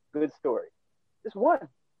one good story. Just one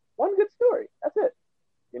good story. That's it.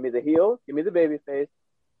 Give me the heel, give me the baby face,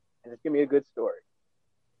 and just give me a good story.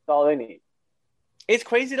 That's all they need. It's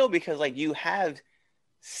crazy though, because like you have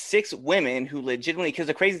 6 women who legitimately, because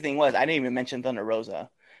the crazy thing was, I didn't even mention Thunder Rosa.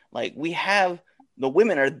 Like, we have the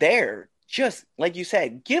women are there. Just like you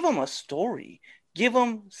said, give them a story, give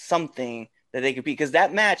them something that they could be. Because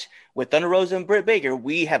that match with Thunder Rosa and Britt Baker,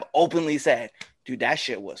 we have openly said, dude, that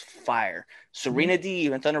shit was fire. Serena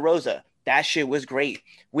Deeb and Thunder Rosa, that shit was great.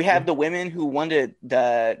 We have the women who won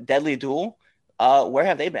the Deadly Duel. Where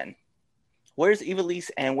have they been? Where's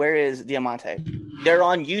Ivelisse and where is Diamante? They're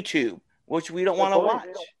on YouTube, which we don't want to watch.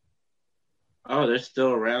 Oh, they're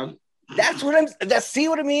still around? See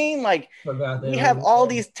what I mean? Like, we have all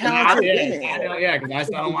these talented women. Yeah, because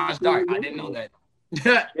I don't watch Dark. I didn't know that.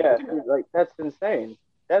 Yeah, like, that's insane.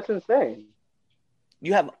 That's insane.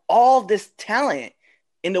 You have all this talent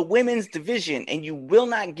in the women's division, and you will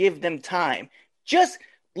not give them time. Just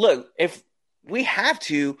look, if we have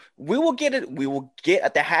to, we will get it. We will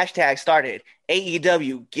get the hashtag started.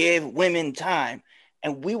 AEW, give women time,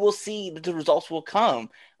 and we will see that the results will come.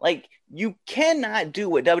 Like, you cannot do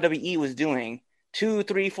what WWE was doing 2,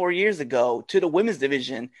 3, 4 years ago to the women's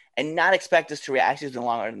division and not expect us to react. It's been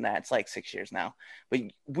longer than that. It's like 6 years now. But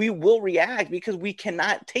we will react because we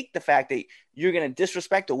cannot take the fact that you're going to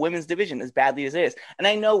disrespect the women's division as badly as it is. And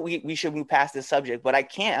I know we should move past this subject, but I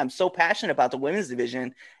can't. I'm so passionate about the women's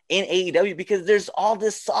division in AEW because there's all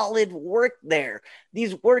this solid work there.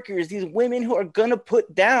 These workers, these women who are going to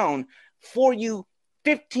put down for you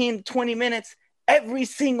 15, 20 minutes every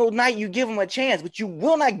single night. You give them a chance, but you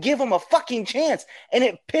will not give them a fucking chance. And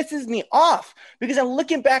it pisses me off because I'm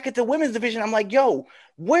looking back at the women's division. I'm like, yo,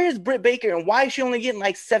 where's Britt Baker? And why is she only getting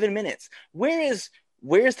like 7 minutes? Where's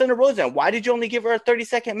Thunder Rosa? Why did you only give her a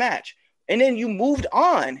 30-second match? And then you moved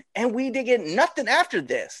on and we did get nothing after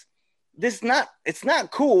this. It's not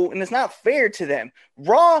cool and it's not fair to them.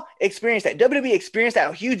 Raw experienced that. WWE experienced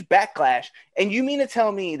that huge backlash. And you mean to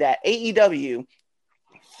tell me that AEW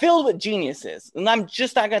filled with geniuses. And I'm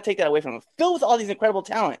just not going to take that away from him. Filled with all these incredible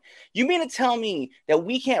talent. You mean to tell me that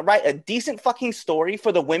we can't write a decent fucking story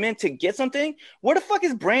for the women to get something? Where the fuck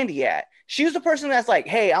is Brandy at? She was the person that's like,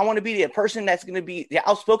 hey, I want to be the person that's going to be the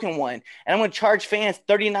outspoken one. And I'm going to charge fans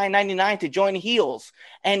 $39.99 to join heels.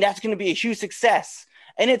 And that's going to be a huge success.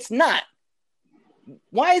 And it's not.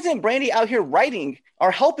 Why isn't Brandy out here writing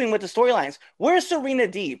or helping with the storylines? Where's Serena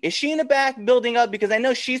Deeb? Is she in the back building up? Because I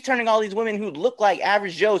know she's turning all these women who look like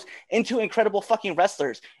average Joes into incredible fucking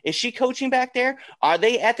wrestlers. Is she coaching back there? Are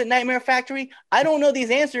they at the Nightmare Factory? I don't know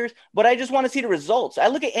these answers, but I just want to see the results. I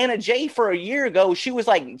look at Anna Jay for a year ago. She was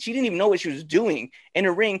like, she didn't even know what she was doing in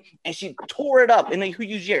the ring, and she tore it up in a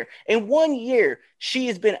huge year. In 1 year, she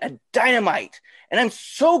has been a dynamite. And I'm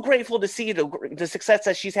so grateful to see the success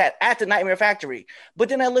that she's had at the Nightmare Factory. But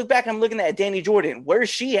then I look back, I'm looking at Danny Jordan. Where's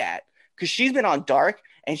she at? Because she's been on Dark,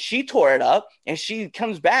 and she tore it up, and she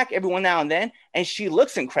comes back every now and then, and she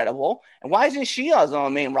looks incredible. And why isn't she on the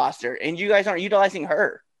main roster, and you guys aren't utilizing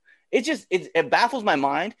her? It baffles my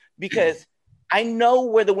mind, because I know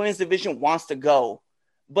where the women's division wants to go.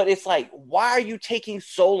 But it's like, why are you taking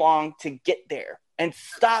so long to get there? And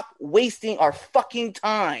stop wasting our fucking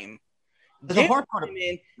time.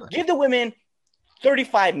 Give the women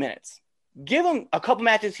 35 minutes. Give them a couple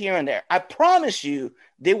matches here and there. I promise you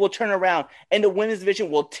they will turn around and the women's division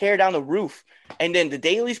will tear down the roof. And then the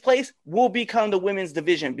Daily's place will become the women's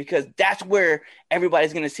division, because that's where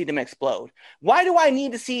everybody's going to see them explode. Why do I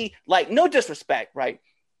need to see, like, no disrespect, right?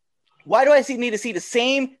 Why do I need to see the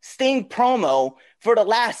same Sting promo for the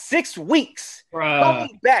last 6 weeks?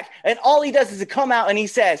 Coming back, and all he does is to come out and he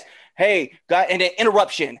says, hey, God, and an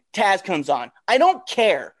interruption. Taz comes on. I don't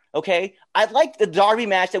care, okay? I liked the Darby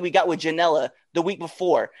match that we got with Janela the week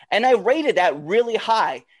before, and I rated that really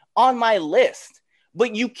high on my list.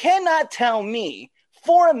 But you cannot tell me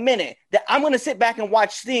for a minute that I'm going to sit back and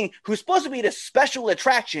watch Sting, who's supposed to be the special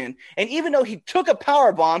attraction, and even though he took a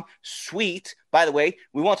powerbomb, sweet, by the way,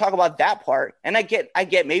 we won't talk about that part, and I get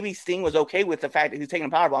maybe Sting was okay with the fact that he's taking a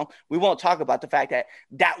powerbomb. We won't talk about the fact that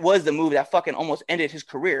that was the move that fucking almost ended his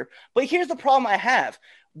career. But here's the problem I have.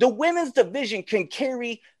 The women's division can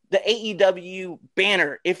carry the AEW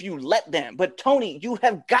banner if you let them. But Tony, you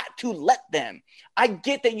have got to let them. I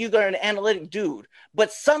get that you're an analytic dude,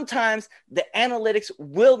 but sometimes the analytics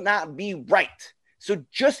will not be right. So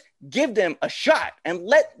just give them a shot and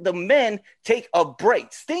let the men take a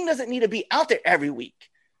break. Sting doesn't need to be out there every week.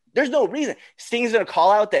 There's no reason. Sting's going to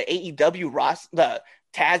call out the AEW the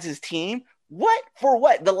Taz's team. What? For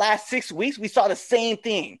what? The last 6 weeks, we saw the same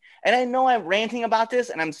thing. And I know I'm ranting about this,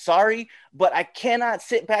 and I'm sorry, but I cannot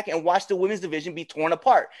sit back and watch the women's division be torn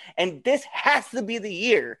apart. And this has to be the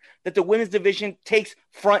year that the women's division takes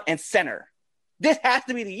front and center. This has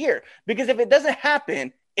to be the year, because if it doesn't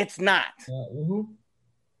happen, it's not. Oh,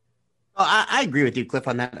 I agree with you, Cliff,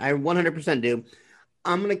 on that. I 100% do.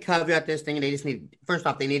 I'm going to caveat this thing. They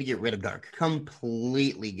need to get rid of Dark.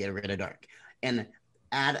 Completely get rid of Dark. And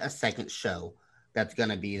add a second show that's going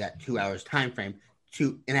to be that 2 hours time frame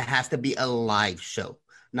and it has to be a live show,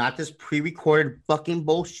 not this pre-recorded fucking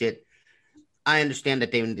bullshit. I understand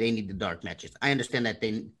that they need the Dark matches. I understand that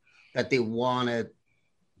they want to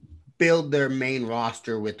build their main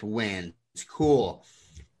roster with wins. It's cool.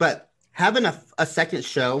 But having a second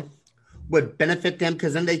show would benefit them,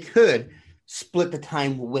 because then they could split the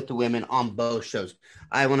time with the women on both shows.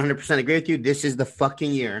 I 100% agree with you. This is the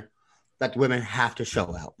fucking year that the women have to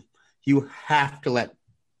show out. You have to let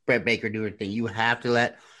Britt Baker do her thing. You have to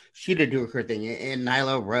let Sheeta do her thing, and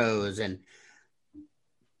Nyla Rose.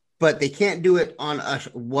 But they can't do it on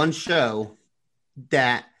one show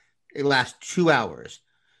that it lasts 2 hours,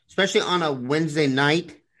 especially on a Wednesday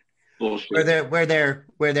night. Bullshit.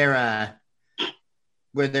 where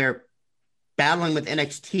they're battling with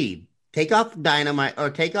NXT. Take off Dynamite or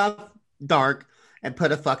take off Dark and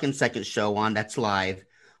put a fucking second show on that's live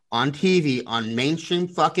on TV, on mainstream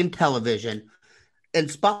fucking television,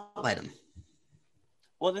 and spotlight them.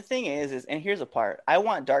 Well, the thing is, and here's the part. I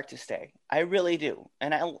want Dark to stay. I really do.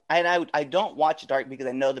 And I don't watch Dark because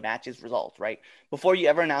I know the match's results, right? Before you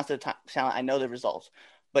ever announce the talent, I know the results.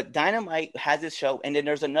 But Dynamite has this show, and then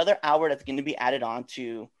there's another hour that's going to be added on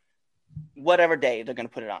to whatever day they're going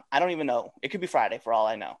to put it on. I don't even know. It could be Friday for all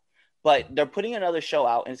I know. But they're putting another show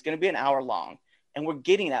out, and it's going to be an hour long, and we're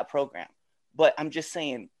getting that program. But I'm just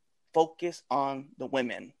saying, focus on the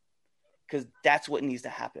women, because that's what needs to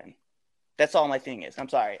happen. That's all my thing is. I'm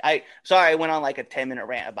sorry. I went on like a 10-minute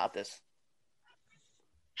rant about this.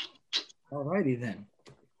 Alrighty then.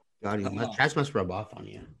 God, Chaz must rub off on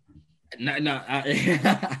you. No.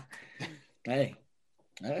 Hey,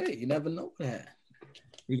 you never know that.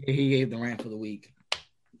 He gave the rant for the week.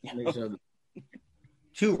 Make sure.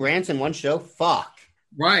 2 rants in one show? Fuck.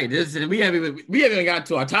 Right. We haven't even got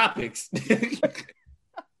to our topics.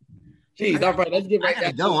 Jeez, all right, let's get right I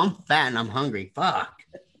gotta go. I'm fat and I'm hungry. Fuck.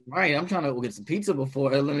 Right, I'm trying to go get some pizza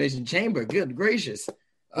before Elimination Chamber. Good gracious.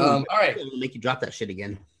 All right. I'm gonna make you drop that shit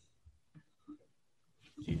again.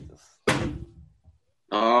 Jesus.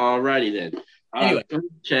 Alrighty then. Anyway.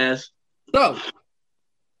 Chaz. So,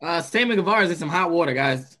 Sammy Guevara is in some hot water,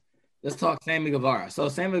 guys. Let's talk Sammy Guevara. So,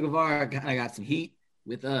 Sammy Guevara kind of got some heat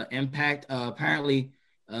with Impact. Apparently,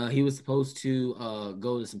 he was supposed to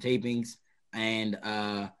go to some tapings, and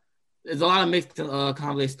there's a lot of mixed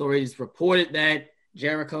comedy stories. Reported that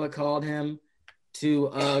Jericho had called him to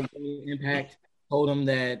go to Impact, told him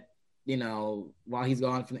that, you know, while he's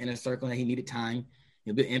gone from the Inner Circle, that he needed time.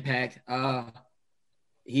 He'll be Impact.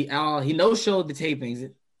 He no-showed the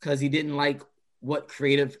tapings because he didn't like what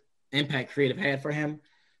Impact Creative had for him.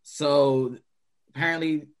 So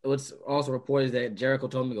apparently, what's also reported is that Jericho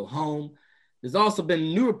told him to go home. There's also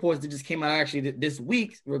been new reports that just came out actually this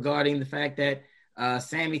week regarding the fact that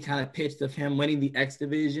Sammy kind of pitched of him winning the X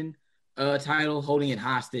Division title, holding it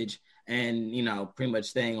hostage, and, you know, pretty much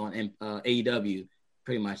staying on AEW,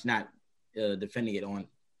 pretty much not defending it on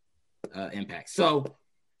Impact. So,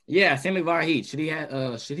 yeah, Sammy Guevara heat. Should he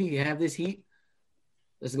have this heat?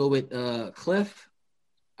 Let's go with Cliff,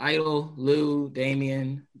 Idol, Lou,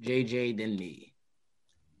 Damian, JJ, then me.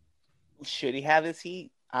 Should he have this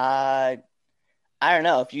heat? I don't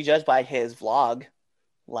know. If you judge by his vlog,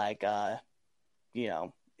 like you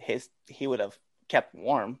know, he would have kept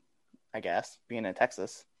warm, I guess, being in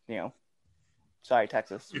Texas, you know. Sorry,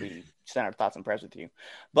 Texas. We send our thoughts and prayers with you.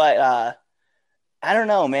 But I don't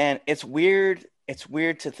know, man. It's weird. It's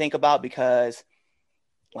weird to think about because,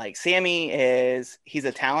 like, Sammy he's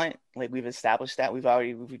a talent. Like, we've established that. We've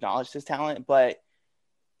acknowledged his talent, but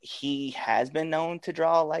he has been known to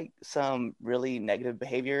draw, like, some really negative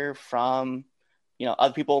behavior from, you know,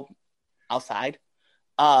 other people outside.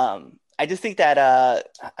 I just think that I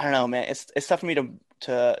don't know, man. It's tough for me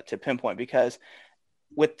to pinpoint because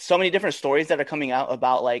with so many different stories that are coming out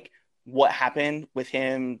about, like, what happened with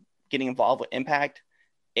him getting involved with Impact,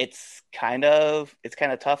 it's kind of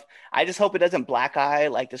tough. I just hope it doesn't black eye,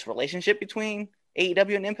 like, this relationship between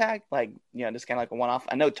AEW and Impact, like, you know, just kind of like a one-off.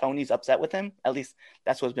 I know Tony's upset with him. At least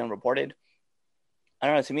that's what's been reported. I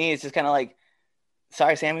don't know. To me, it's just kind of like,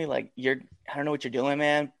 sorry, Sammy, like, I don't know what you're doing,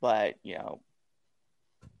 man, but, you know,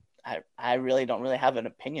 I really don't really have an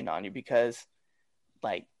opinion on you because,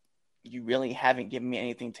 like, you really haven't given me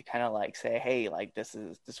anything to kind of, like, say, hey, like, this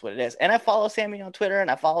is what it is. And I follow Sammy on Twitter, and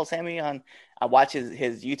I follow Sammy I watch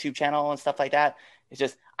his YouTube channel and stuff like that. It's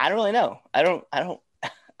just, I don't really know.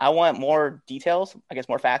 I want more details, I guess,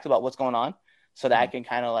 more facts about what's going on so that I can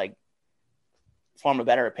kind of, like, form a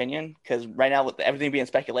better opinion. Because right now, with everything being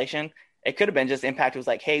speculation, it could have been just Impact was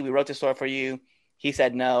like, hey, we wrote this story for you. He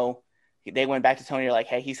said no. They went back to Tony. They're like,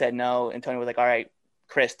 hey, he said no. And Tony was like, all right,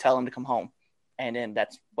 Chris, tell him to come home. And then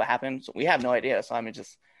that's what happened. So we have no idea. So I mean,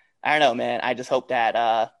 I don't know, man. I just hope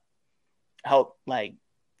that, like,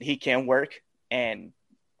 he can work in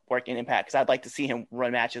Impact, because I'd like to see him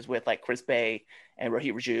run matches with, like, Chris Bay and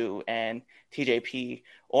Rohit Raju and TJP,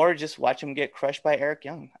 or just watch him get crushed by Eric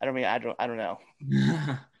Young. I don't know.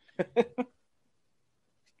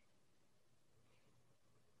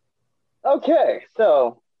 Okay,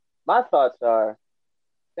 so my thoughts are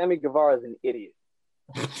Sammy Guevara is an idiot.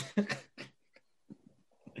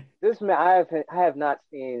 This man, I have not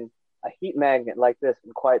seen a heat magnet like this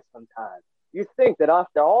in quite some time. You think that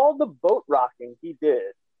after all the boat rocking he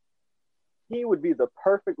did, he would be the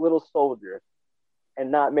perfect little soldier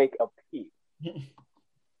and not make a peep.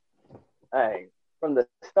 Hey, from the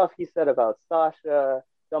stuff he said about Sasha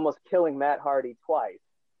to almost killing Matt Hardy twice,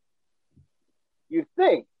 you'd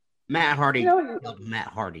think. Matt Hardy killed Matt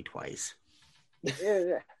Hardy twice.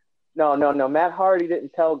 Yeah. No. Matt Hardy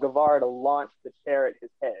didn't tell Guevara to launch the chair at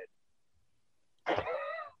his head.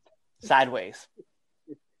 Sideways.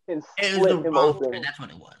 And It was split the him wrong open. chair. That's what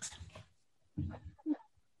it was.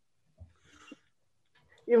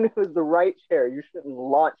 Even if it was the right chair, you shouldn't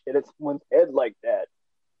launch it at someone's head like that.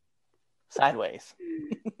 Sideways.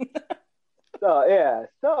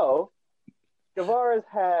 So Guevara's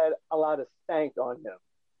had a lot of stank on him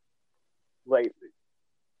lately.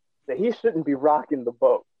 That he shouldn't be rocking the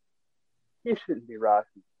boat. He shouldn't be rocking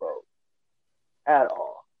the boat at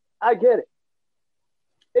all. I get it.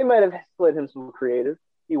 They might have slid him some creative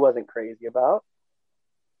he wasn't crazy about.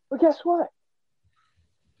 But guess what?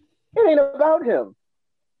 It ain't about him.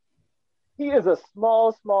 He is a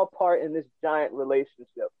small part in this giant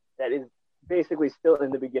relationship that is basically still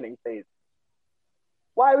in the beginning phase.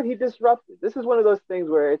 why would he disrupt it? This is one of those things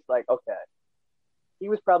where it's like, okay, he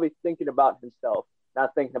was probably thinking about himself,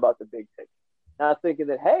 not thinking about the big picture. Not thinking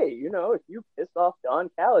that, hey, if you piss off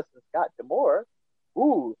Don Callis and Scott D'Amore,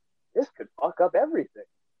 this could fuck up everything.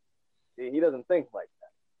 See, he doesn't think like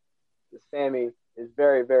that. Sammy is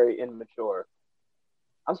very, very immature.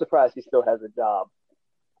 I'm surprised he still has a job,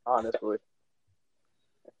 honestly.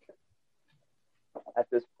 At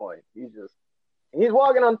this point, he's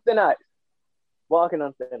walking on thin ice. Walking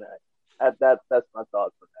on thin ice. That's my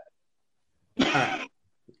thoughts on that.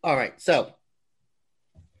 All right. So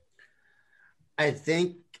I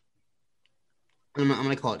think I'm going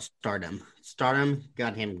to call it Stardom. Stardom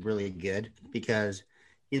got him really good because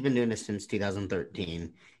he's been doing this since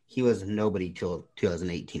 2013. He was nobody till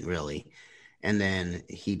 2018, really. And then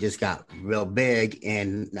he just got real big,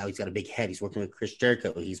 and now he's got a big head. He's working with Chris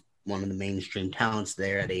Jericho. He's one of the mainstream talents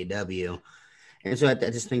there at AEW. And so I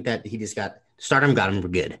just think that Stardom got him for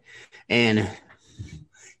good. And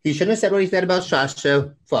he shouldn't have said what he said about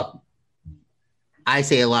Sasha. Fuck. I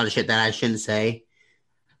say a lot of shit that I shouldn't say.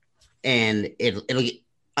 And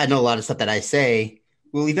I know a lot of stuff that I say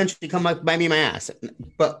will eventually come up by me my ass.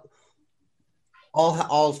 But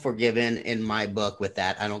all's forgiven in my book with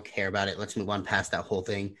that. I don't care about it. Let's move on past that whole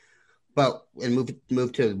thing. But and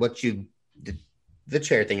move to what the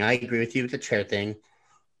chair thing. I agree with you with the chair thing.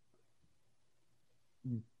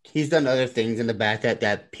 He's done other things in the back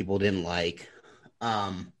that people didn't like.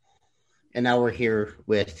 And now we're here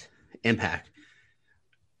with Impact.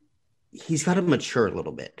 He's got to mature a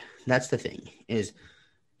little bit. That's the thing, is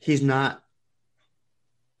he's not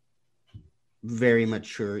very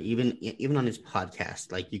mature, even on his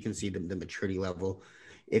podcast. Like, you can see the maturity level.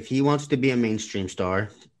 If he wants to be a mainstream star,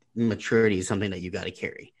 maturity is something that you got to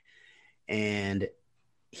carry. And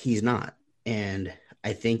he's not. And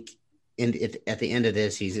I think at the end of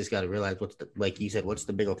this, he's just got to realize like you said, what's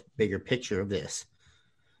the bigger picture of this?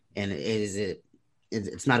 And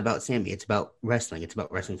it's not about Sammy. It's about wrestling. It's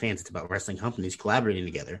about wrestling fans. It's about wrestling companies collaborating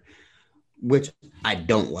together, which I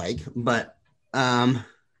don't like. But in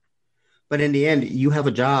the end, you have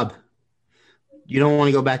a job. You don't want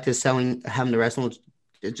to go back to having to wrestle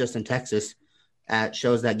just in Texas at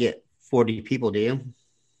shows that get 40 people, do you?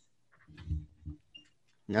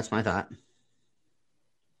 And that's my thought.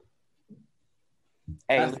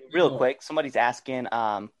 Hey, real quick, somebody's asking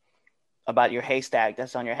about your haystack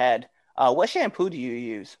that's on your head. What shampoo do you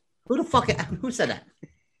use? Who said that?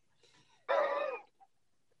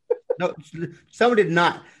 No, somebody did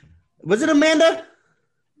not. Was it Amanda?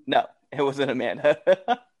 No, it wasn't Amanda.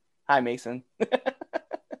 Hi, Mason.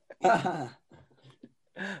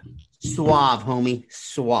 Suave, homie.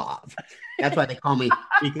 Suave. That's why they call me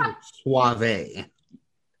Suave.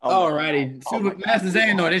 Alrighty. Master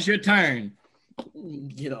Xandor, it's your turn.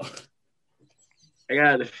 I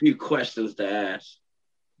got a few questions to ask.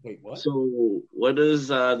 Wait, what? So, what does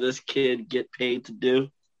this kid get paid to do?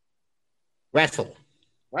 Wrestle.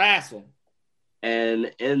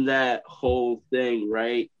 And in that whole thing,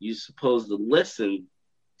 right, you're supposed to listen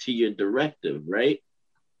to your directive, right?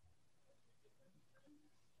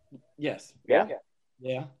 Yes. Yeah.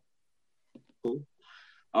 Cool.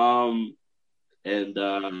 And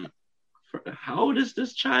how old is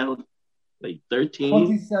this child? Like 13?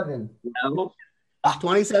 27. 12?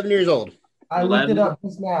 27 years old. I looked it up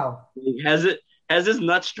just now. Has his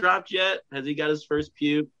nuts dropped yet? Has he got his first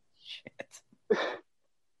pube?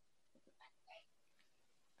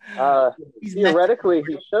 Theoretically,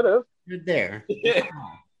 he should have. You're there.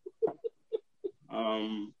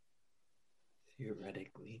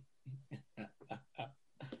 Theoretically.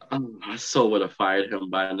 I so would have fired him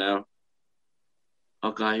by now.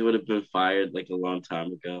 Oh God, he would have been fired like a long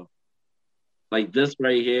time ago. Like this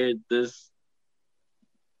right here,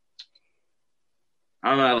 I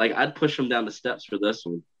don't know, like I'd push him down the steps for this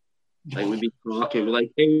one. Like we'd be talking, we're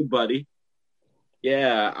like, hey buddy.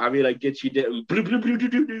 Yeah, I mean I get you didn't.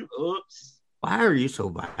 Oops. Why are you so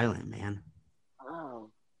violent, man?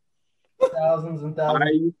 Wow. Thousands and Why thousands.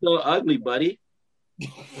 are you so ugly, buddy?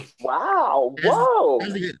 Wow. Whoa.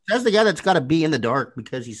 That's the guy that's got to be in the dark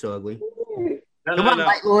because he's so ugly. No, Come on,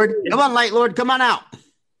 Light Lord. Come on, Light Lord. Come on out.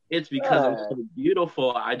 It's because I'm so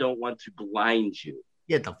beautiful, I don't want to blind you.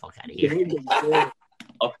 Get the fuck out of Give here. me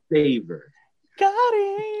a favor. Got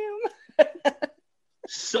him.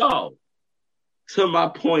 So my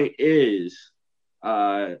point is,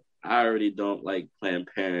 I already don't like Planned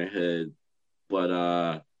Parenthood,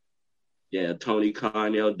 but yeah, Tony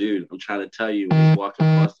Khan, yo, dude, I'm trying to tell you, when he's walking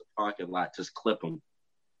across the parking lot, just clip him.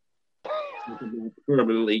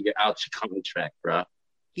 Permanently, you're out your contract, bro.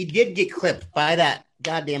 He did get clipped by that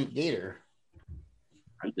goddamn gator.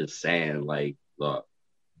 I'm just saying, like, look,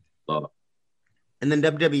 Look, And then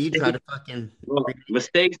WWE tried to fucking.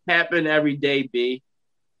 mistakes happen every day, B.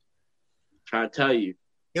 Trying to tell you.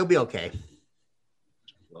 He'll be okay.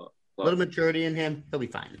 Look, A little maturity in him, he'll be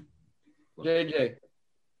fine. JJ.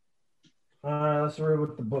 Let's read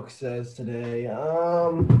what the book says today.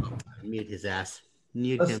 Mute his ass.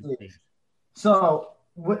 Mute Let's him. see. So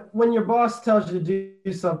when your boss tells you to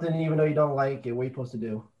do something, even though you don't like it, what are you supposed to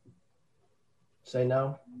do? Say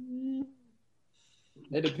no?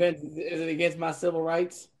 It depends. Is it against my civil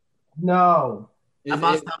rights? No. My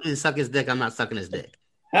boss told me to suck his dick. I'm not sucking his dick.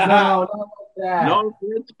 No, not like that. no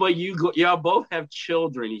offense, but y'all both have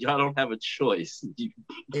children. Y'all don't have a choice.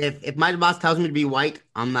 If my boss tells me to be white,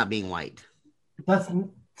 I'm not being white. That's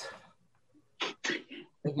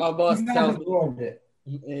If my boss you guys tells have me, ruined it.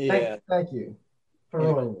 yeah. Thank you for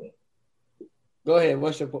ruining it. Go ahead.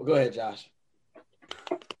 Go ahead, Josh.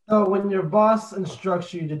 So when your boss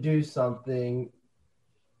instructs you to do something,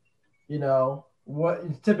 you know,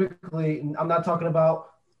 what typically, I'm not talking about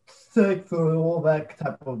sex or all that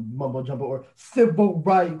type of mumbo jumbo or civil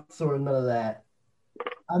rights or none of that.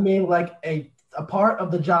 I mean, like a part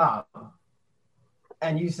of the job,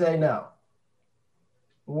 and you say no.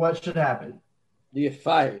 What should happen? You get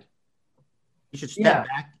fired. You should step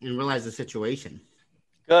back and realize the situation.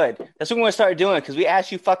 Good. That's what we're gonna start doing because we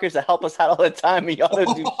ask you fuckers to help us out all the time, and y'all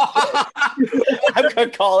don't do shit. I'm gonna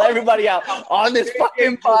call everybody out on this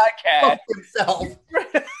fucking podcast. Himself.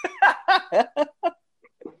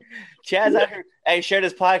 Chaz out here, hey, share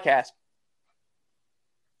this podcast.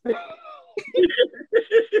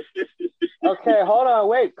 Okay, hold on,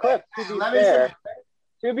 wait, Cliff. Let me say-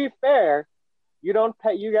 To be fair, you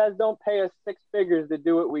guys don't pay us six figures to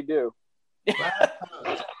do what we do.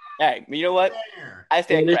 Hey, you know what? I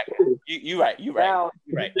stand corrected. You right. You right. Now,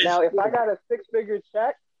 You right. now, if I got a six-figure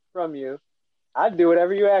check from you, I'd do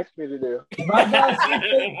whatever you asked me to do. If I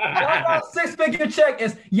got a six-figure check,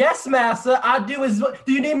 is yes, master. I do is.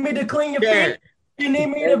 Do you need me to clean your feet? Do you need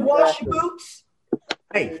me to wash your boots?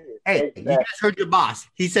 Hey, you guys heard your boss.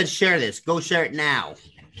 He said share this. Go share it now.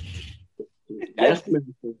 Yes,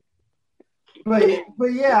 But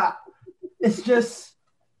yeah, it's just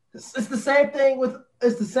it's the same thing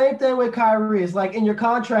with Kyrie. It's like in your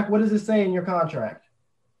contract. What does it say in your contract?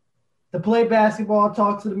 To play basketball,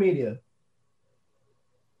 talk to the media.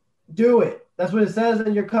 Do it. That's what it says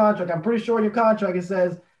in your contract. I'm pretty sure in your contract it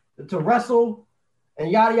says to wrestle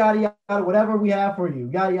and yada yada yada. Whatever we have for you,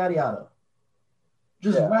 yada yada yada.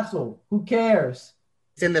 Just wrestle. Who cares?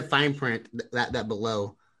 It's in the fine print that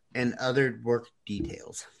below and other work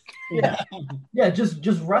details. Yeah.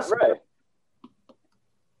 Just wrestle. Right.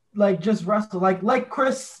 Like just wrestle. Like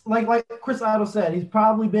Chris Idol said, he's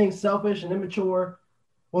probably being selfish and immature.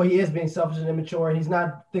 Well, he is being selfish and immature, and he's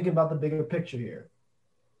not thinking about the bigger picture here.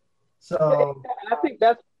 So I think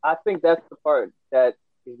that's the part that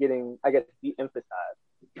is getting, I guess, de-emphasized.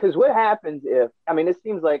 Because what happens if, I mean, it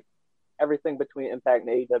seems like everything between Impact and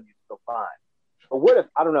AEW is still fine. But what if,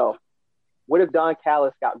 I don't know, what if Don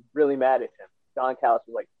Callis got really mad at him? Don Callis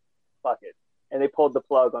was like, fuck it. And they pulled the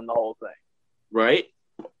plug on the whole thing. right?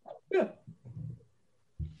 yeah.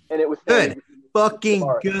 And it was Good. Fucking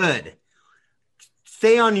good.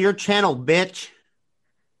 Stay on your channel, bitch.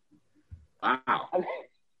 Wow.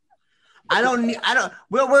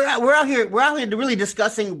 We're out here really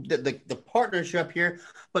discussing the partnership here,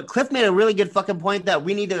 but Cliff made a really good fucking point that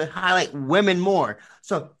we need to highlight women more.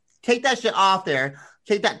 So take that shit off there.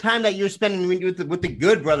 Take that time that you're spending with the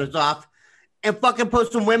Good Brothers off and fucking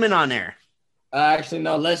put some women on there. Actually,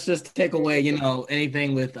 no. Let's just take away,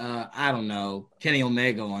 anything with I don't know, Kenny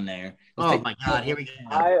Omega on there. Oh my God, here we go.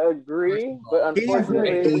 I agree, but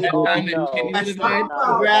unfortunately, we all know.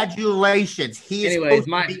 Congratulations. He is Anyway,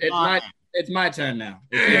 supposed it's my turn now.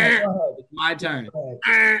 Go ahead. It's my turn.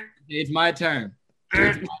 It's my turn.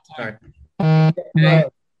 Sorry. Hey,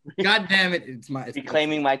 God damn it! It's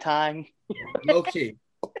Reclaiming my time. low key.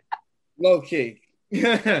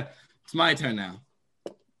 It's my turn now.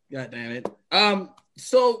 God damn it.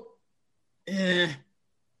 So,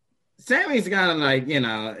 Sammy's kind of like,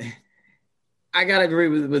 I gotta agree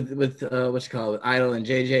with what you call it, Idol and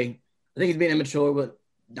JJ. I think he's being immature, but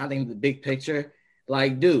I think the big picture,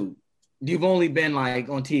 like, dude, you've only been like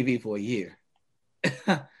on TV for a year.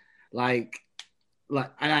 And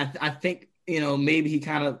I think, maybe he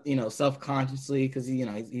kind of, self-consciously, because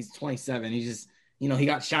he's 27. He just, he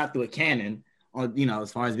got shot through a cannon on,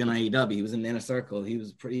 as far as being on AEW. He was in the inner circle. He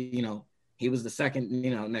was pretty, he was the second,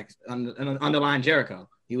 next underlying Jericho.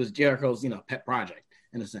 He was Jericho's, pet project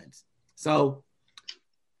in a sense. So,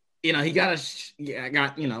 he got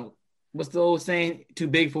what's the old saying? Too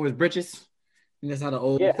big for his britches. And that's how the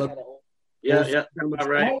old Yeah, yeah, sound about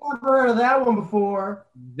right. I never heard of that one before.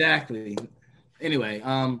 Exactly. Anyway,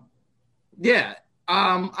 yeah,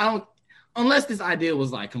 I don't unless this idea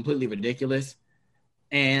was like completely ridiculous,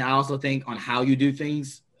 and I also think on how you do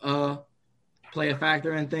things, play a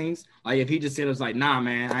factor in things. Like if he just said it was like, nah,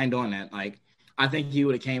 man, I ain't doing that. Like I think he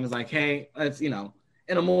would have came as like, hey, let's in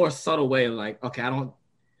a more subtle way, like, okay, I don't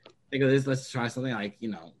think of this. Let's try something like I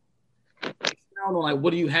don't know, like, what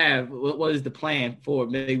do you have? What is the plan for?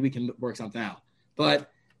 Maybe we can work something out. But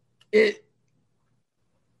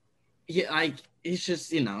like it's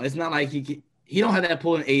just it's not like he don't have that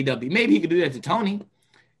pull in AEW. Maybe he could do that to Tony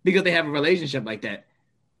because they have a relationship like that.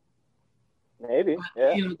 Maybe,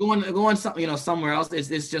 yeah. Going somewhere else.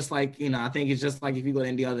 It's just like I think it's just like if you go to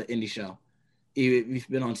any other indie show, if you've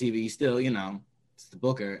been on TV, still it's the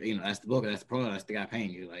booker. That's the booker. That's the pro. That's the guy paying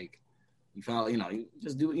you. Like you follow. You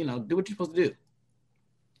just do. Do what you're supposed to do.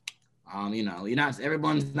 You're not.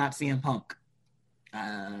 Everyone's not CM Punk.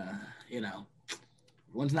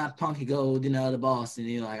 One's not Punk. You go, the boss, and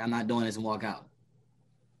you're like, I'm not doing this, and walk out.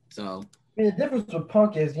 So. I mean, the difference with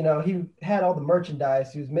Punk is, he had all the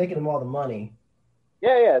merchandise. He was making them all the money.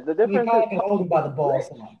 Yeah. The difference You is can't hold him by the balls.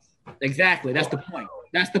 Exactly. That's the point.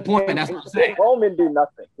 That's what I'm saying. Roman do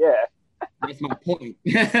nothing. Yeah. That's my point.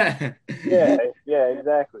 yeah,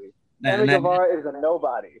 exactly. Sammy Guevara is a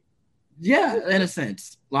nobody. Yeah, in a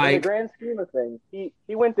sense. Like in the grand scheme of things, he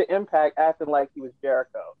went to Impact acting like he was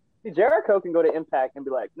Jericho. See, Jericho can go to Impact and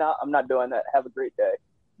be like, "Nah, I'm not doing that. Have a great day."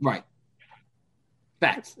 Right.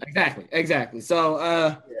 Facts. Exactly. So,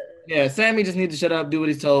 yeah, Sammy just needs to shut up, do what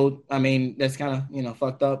he's told. I mean, that's kind of,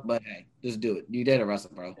 fucked up, but hey, just do it. You did a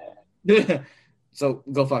wrestle, bro. So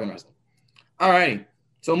go fucking wrestle. All right.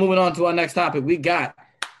 So moving on to our next topic, we got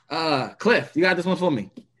Cliff. You got this one for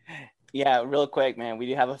me? Yeah, real quick, man. We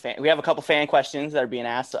have a couple fan questions that are being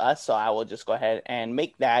asked to us, so I will just go ahead and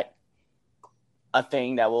make that a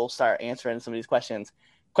thing that we'll start answering some of these questions.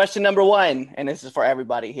 Question number 1, and this is for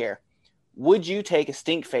everybody here. Would you take a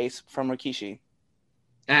stink face from Rikishi?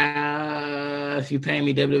 If you pay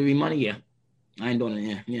me WWE money, yeah. I ain't doing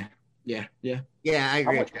it. Yeah. Yeah, I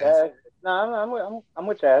agree. I'm with Chaz. No, I'm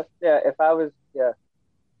with Chaz. Yeah, if I was, yeah.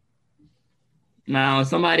 Now,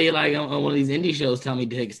 somebody like on one of these indie shows tell me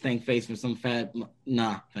to take a stink face from some fat,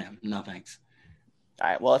 nah, fam, no thanks. All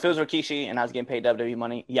right. Well, if it was Rikishi and I was getting paid WWE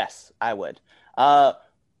money, yes, I would.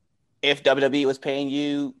 If WWE was paying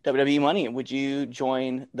you WWE money, would you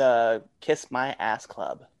join the Kiss My Ass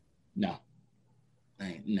Club? No.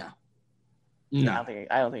 No. I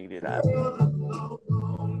don't think you do that.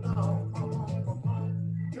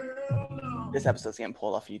 This episode's getting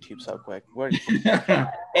pulled off YouTube so quick.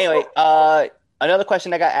 Anyway, another question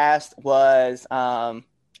that got asked was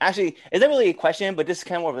actually, is that really a question? But this is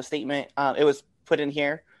kind of more of a statement. It was put in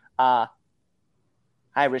here. Hi,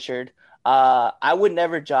 Richard. I would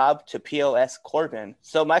never job to POS Corbin.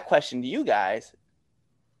 So my question to you guys,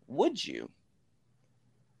 would you?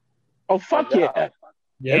 Oh, fuck yeah.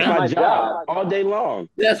 Yeah. It's my job all day long.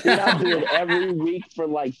 Yes. I do it every week for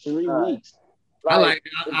like 3 weeks. I like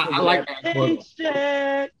that.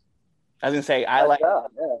 Paycheck. I was gonna say I like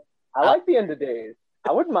the end of days.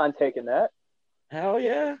 I wouldn't mind taking that. Hell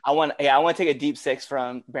yeah. I want to take a deep 6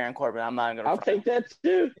 from Baron Corbin. I'm not gonna. I'll take that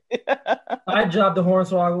too. I jobbed the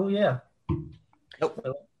Hornswoggle, yeah.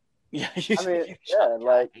 Nope. Yeah, I mean, yeah,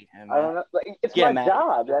 like I don't know. Like, it's my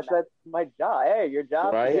job. That's my job. Hey, your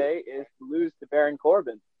job today is to lose to Baron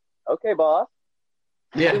Corbin. Okay, boss.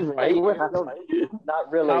 Yeah, right. Not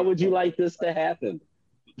really. How would you like this to happen?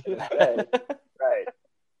 Right.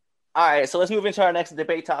 All right, so let's move into our next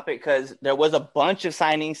debate topic because there was a bunch of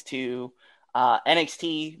signings to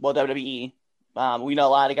NXT, well, WWE. We know a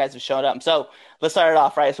lot of guys have showed up. So let's start it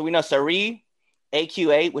off, right? So we know Sari,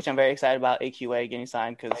 AQA, which I'm very excited about AQA getting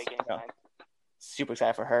signed because super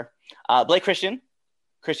excited for her. Blake Christian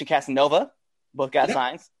Casanova, both got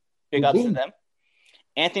signs. Big ups to them.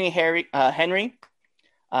 Anthony Henry,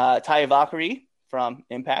 Taya Valkyrie from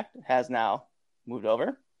Impact has now moved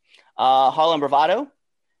over. Harlem Bravado.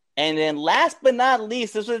 And then last but not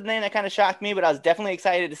least, this was the name that kind of shocked me, but I was definitely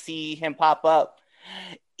excited to see him pop up.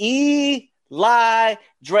 Eli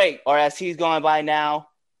Drake, or as he's going by now,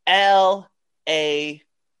 L.A.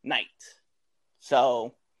 Knight.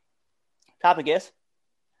 So, topic is,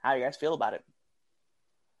 how do you guys feel about it?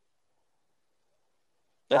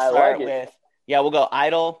 Let's start with, we'll go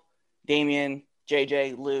Idol, Damien,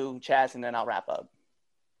 JJ, Lou, Chaz, and then I'll wrap up.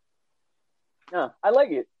 Yeah, I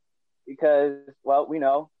like it because, well, we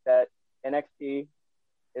know that NXT,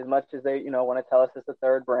 as much as they, want to tell us it's a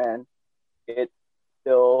third brand, it's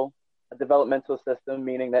still a developmental system,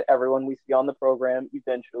 meaning that everyone we see on the program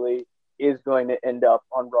eventually is going to end up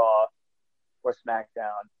on Raw or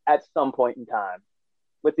SmackDown at some point in time,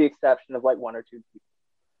 with the exception of like one or two people.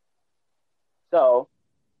 So,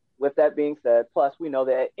 with that being said, plus we know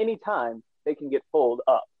that at any time they can get pulled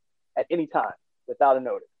up at any time without a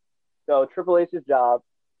notice. So Triple H's job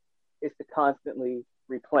is to constantly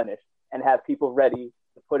replenish and have people ready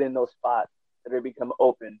to put in those spots that are become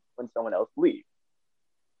open when someone else leaves.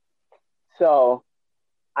 So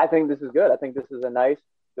I think this is good. I think this is a nice,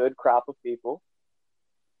 good crop of people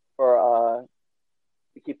for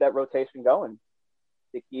to keep that rotation going,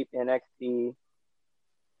 to keep NXT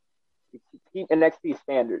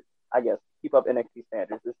standards, I guess. Keep up NXT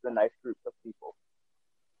standards. This is a nice group of people.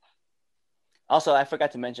 Also, I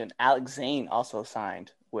forgot to mention Alex Zane also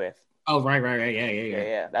signed with. Oh, right.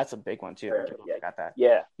 Yeah. That's a big one too. Yeah. Got that.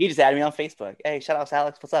 Yeah. He just added me on Facebook. Hey, shout out to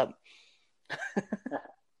Alex. What's up?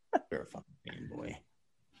 You're a fucking fanboy.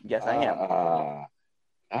 Yes, I am.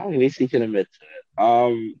 I don't think he can admit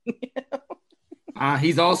to it.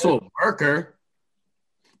 He's also a worker.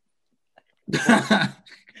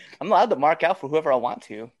 I'm allowed to mark out for whoever I want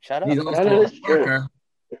to. Shout out. He's also No, a that's true. worker.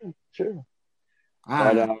 True.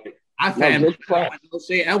 I good class.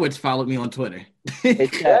 Shea Edwards followed me on Twitter. Hey,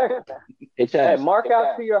 Chad. Hey, Hey, Chad. mark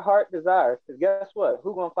out to your heart desires, because guess what?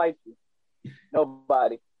 Who gonna fight you?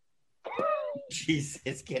 Nobody.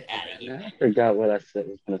 Jesus, get out of here. I forgot what I was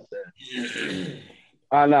going to say.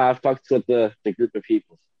 Oh, no, I fucked with the group of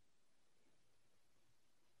people.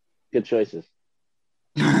 Good choices.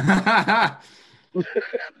 I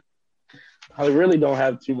really don't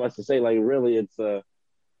have too much to say. Like, really, it's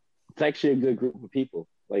actually a good group of people.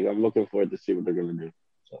 Like, I'm looking forward to see what they're going to do.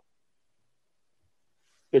 So,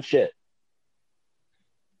 good shit.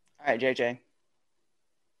 All right, JJ.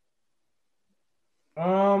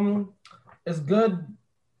 It's good.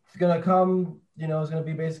 It's gonna come. It's gonna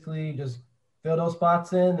be basically just fill those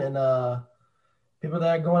spots in, and people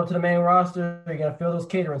that are going up to the main roster are gonna fill those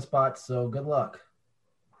catering spots. So good luck.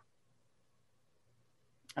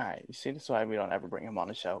 All right. You see, this is why we don't ever bring him on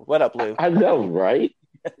the show. What up, Lou? I know, right?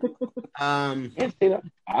 Um, Can't say that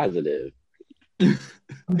positive.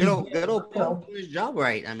 good old Paul doing his job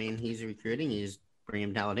right. I mean, he's recruiting. He's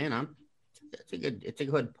bringing talent in. It's a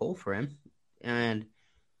good pull for him, and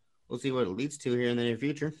we'll see what it leads to here in the near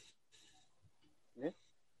future.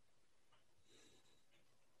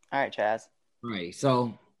 All right, Chaz. Right.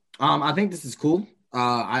 So, I think this is cool.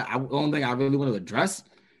 The only thing I really want to address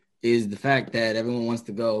is the fact that everyone wants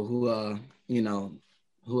to go. Who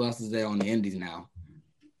else is there on the Indies now?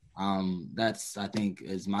 That's, I think,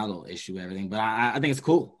 is my little issue with everything. But I think it's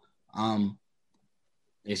cool.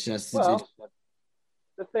 It's just the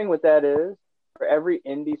thing with that is, for every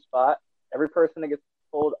indie spot, every person that gets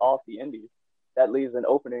pulled off the indies, that leaves an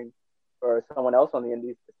opening for someone else on the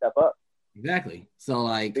indies to step up. Exactly. So,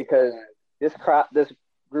 like, because this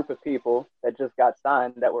group of people that just got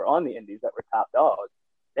signed that were on the indies that were top dogs,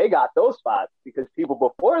 they got those spots because people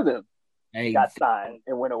before them got signed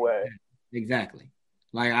and went away. Exactly.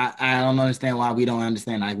 Like, I don't understand why we don't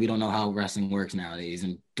understand. Like, we don't know how wrestling works nowadays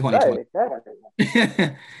in 2020. Right,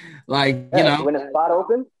 exactly. When a spot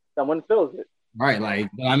opens, someone fills it. Right. Like,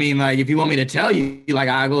 I mean, like, if you want me to tell you, like,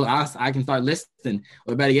 I can start listing,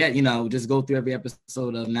 or better yet, just go through every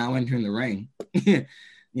episode of Now Entering the Ring.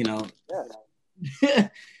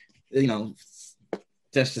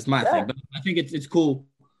 That's just my thing. But I think it's cool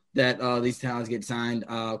that these talents get signed.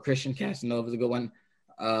 Christian Casanova is a good one.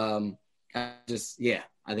 I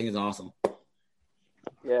think it's awesome.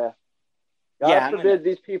 Yeah. God forbid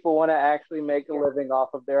these people want to actually make a living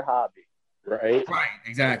off of their hobby. Right. Right.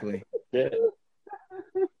 Exactly. Yeah.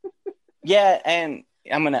 Yeah, and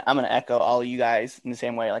I'm gonna echo all of you guys in the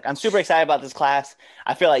same way. Like, I'm super excited about this class.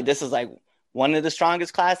 I feel like this is like one of the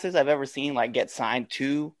strongest classes I've ever seen like get signed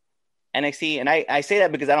to NXT. And I say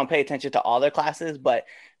that because I don't pay attention to all their classes, but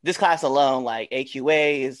this class alone, like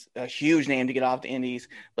AQA is a huge name to get off the indies.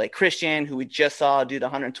 Like Christian, who we just saw do the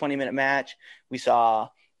 120-minute match. We saw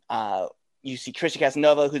you see Christian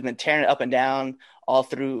Casanova, who's been tearing it up and down all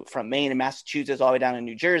through from Maine and Massachusetts all the way down in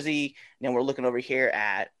New Jersey. And then we're looking over here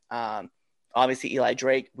at obviously Eli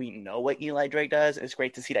Drake. We know what Eli Drake does. It's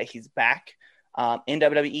great to see that he's back in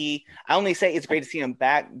WWE. I only say it's great to see him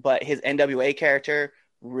back, but his NWA character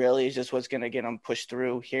really is just what's going to get him pushed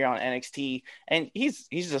through here on NXT. And he's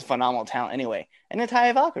just a phenomenal talent anyway. And then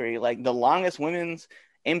Taya Valkyrie, like the longest women's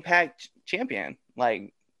Impact champion,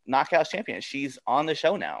 like Knockouts champion. She's on the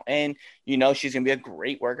show now. And, she's going to be a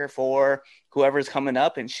great worker for whoever's coming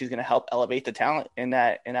up, and she's going to help elevate the talent in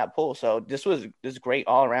that pool. So this is great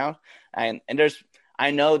all around. And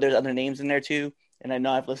I know there's other names in there too. And I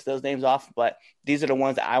know I've listed those names off, but these are the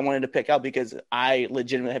ones that I wanted to pick out because I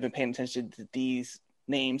legitimately have been paying attention to these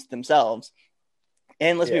names themselves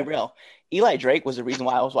And let's be real, Eli Drake was the reason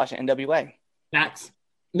why I was watching NWA. Facts.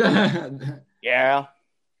 Yeah. Yeah.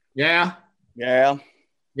 Yeah.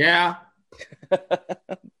 Yeah.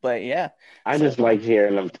 But yeah. I just like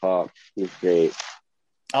hearing him talk. He's great.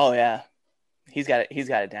 Oh yeah. He's got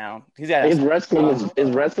it down. He's got his wrestling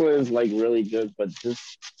is like really good, but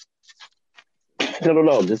just I don't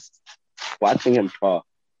know, just watching him talk.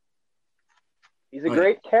 He's a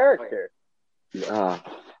great character. Yeah,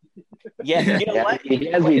 you know what? He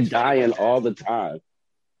has me dying all the time.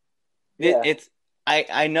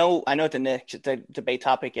 I know what the next debate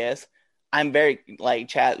topic is. I'm very like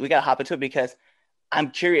Chad. We gotta hop into it because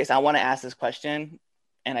I'm curious. I want to ask this question,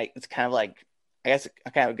 and it's kind of like I guess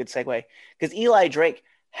kind of a good segue because Eli Drake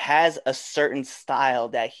has a certain style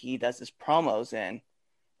that he does his promos in,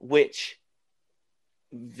 which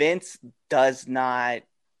Vince does not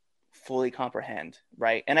fully comprehend,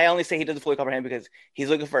 right? And I only say he doesn't fully comprehend because he's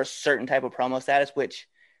looking for a certain type of promo status, which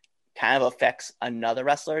kind of affects another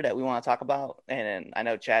wrestler that we want to talk about. And I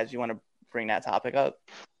know, Chaz, you want to bring that topic up?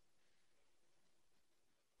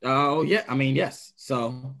 Oh, yeah. I mean, yes.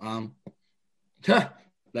 So,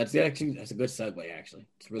 that's a good segue, actually.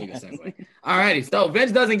 It's a really good segue. All righty. So,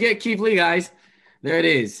 Vince doesn't get Keith Lee, guys. There it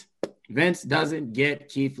is. Vince doesn't get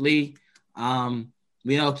Keith Lee.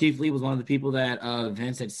 We know Keith Lee was one of the people that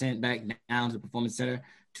Vince had sent back down to the Performance Center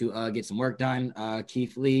to get some work done.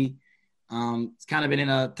 Keith Lee, it's kind of been in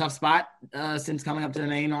a tough spot since coming up to the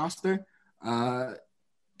main roster.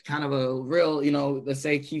 Kind of a real, let's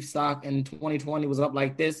say Keith stock in 2020 was up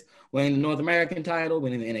like this, winning the North American title,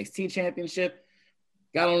 winning the NXT championship,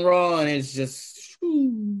 got on Raw, and it's just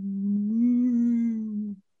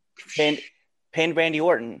pinned Randy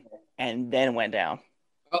Orton and then went down.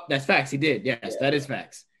 Oh, that's facts. He did. Yes, that is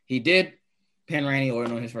facts. He did pin Randy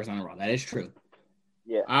Orton on his first time on Raw. That is true.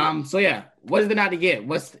 Yeah. So yeah, what is there not to get?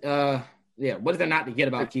 What is there not to get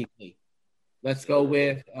about Keith Lee? Let's go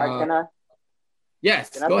with. Can I?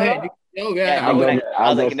 Yes, go ahead. Can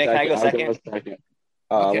I go second? Okay.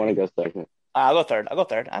 I want to go second. I'll go third.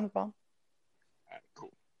 I have a problem. All right,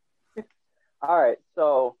 cool. All right,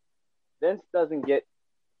 so Vince doesn't get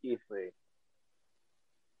Keith Lee.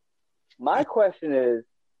 My question is,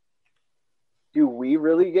 do we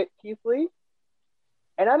really get Keith Lee?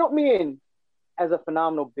 And I don't mean as a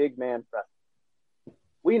phenomenal big man wrestler.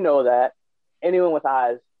 We know that. Anyone with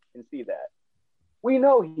eyes can see that. We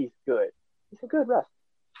know he's good. He's a good wrestler.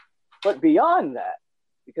 But beyond that,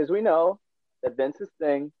 because we know that Vince's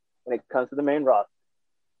thing when it comes to the main roster,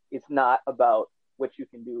 it's not about what you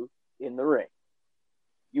can do in the ring.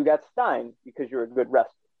 You got signed because you're a good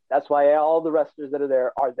wrestler. That's why all the wrestlers that are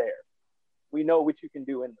there are there. We know what you can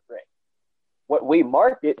do in the ring. What we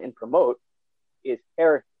market and promote is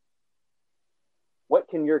character. What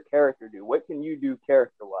can your character do? What can you do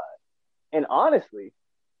character-wise? And honestly,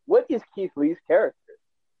 what is Keith Lee's character?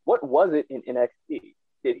 What was it in NXT?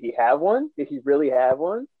 Did he have one? Did he really have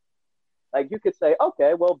one? Like, you could say,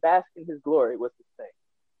 okay, well, bask in his glory was his thing.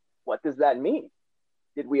 What does that mean?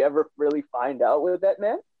 Did we ever really find out what that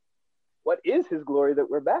meant? What is his glory that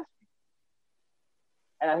we're basking?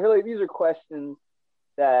 And I feel like these are questions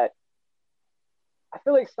that I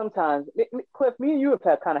feel like sometimes, Cliff, me and you have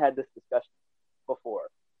kind of had this discussion before,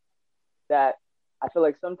 that I feel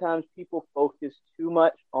like sometimes people focus too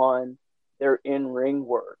much on their in-ring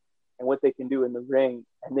work and what they can do in the ring,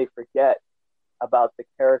 and they forget about the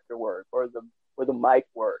character work or the mic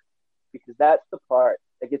work, because that's the part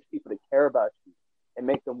that gets people to care about you and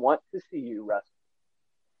make them want to see you wrestle.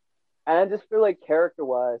 And I just feel like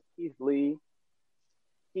character-wise, Keith Lee,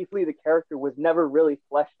 the character was never really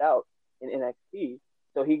fleshed out in NXT.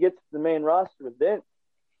 So he gets to the main roster with Vince,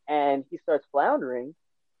 and he starts floundering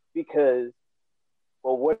because,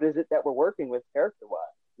 well, what is it that we're working with character-wise?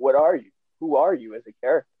 What are you? Who are you as a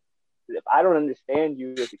character? If I don't understand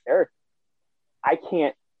you as a character, I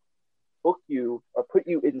can't book you or put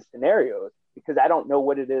you in scenarios because I don't know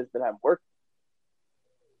what it is that I'm working.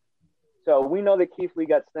 So we know that Keith Lee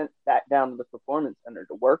got sent back down to the Performance Center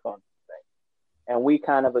to work on something. And we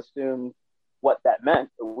kind of assumed what that meant,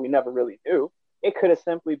 but we never really knew. It could have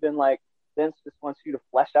simply been like, Vince just wants you to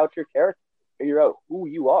flesh out your character, figure out who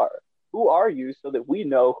you are. Who are you so that we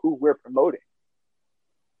know who we're promoting?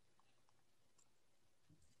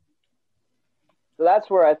 So that's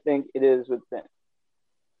where I think it is with Vince.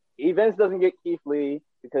 Vince doesn't get Keith Lee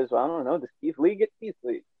because, well, I don't know, does Keith Lee get Keith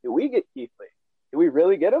Lee? Do we get Keith Lee? Do we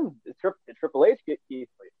really get him? Did Triple H get Keith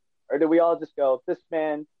Lee? Or do we all just go, this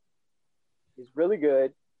man is really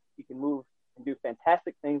good. He can move and do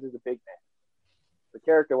fantastic things as a big man. But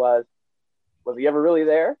character-wise, was he ever really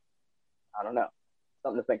there? I don't know.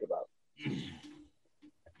 Something to think about.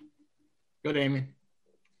 Go, Damien.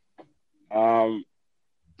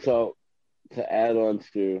 So to add on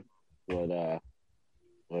to what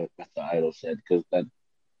the idol said, because I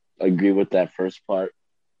agree with that first part.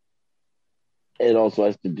 It also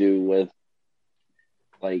has to do with,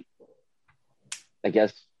 like, I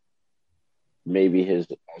guess maybe his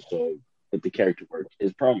also with the character work,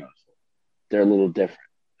 his promos. They're a little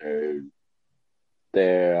different.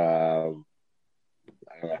 They're I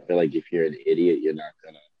don't know, I feel like if you're an idiot, you're not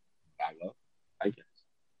gonna follow, I guess.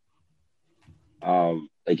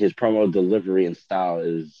 Like his promo delivery and style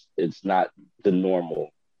it's not the normal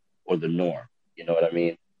or the norm. You know what I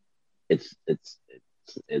mean? It's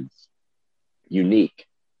unique,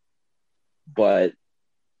 but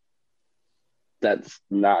that's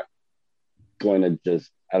not going to just,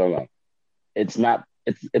 I don't know. It's not,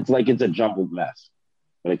 it's like it's a jumbled mess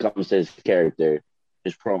when it comes to his character,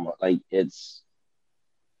 his promo. Like he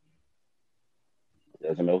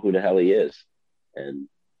doesn't know who the hell he is. And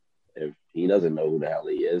if he doesn't know who the hell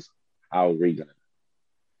he is, how are we going to?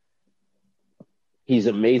 He's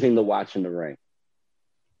amazing to watch in the ring.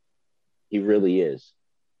 He really is.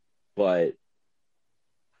 But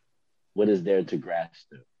what is there to grasp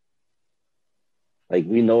to? Like,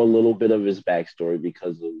 we know a little bit of his backstory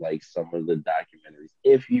because of like some of the documentaries.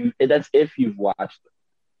 If you've watched them,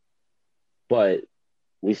 but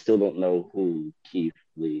we still don't know who Keith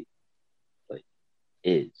Lee like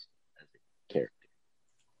is as a character.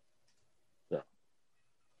 So.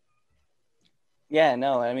 Yeah,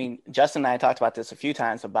 no, I mean, Justin and I talked about this a few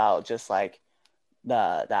times about just like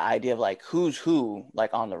the idea of like who's who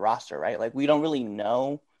like on the roster, right? Like we don't really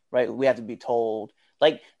know, right? We have to be told.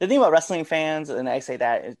 Like the thing about wrestling fans, and I say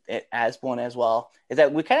that as one as well, is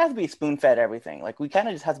that we kind of have to be spoon-fed everything. Like we kind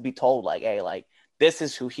of just have to be told, like, hey, like this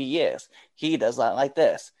is who he is. He does not like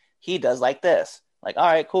this. He does like this. Like,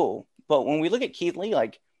 all right, cool. But when we look at Keith Lee,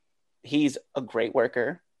 like he's a great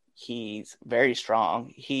worker. He's very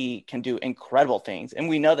strong. He can do incredible things, and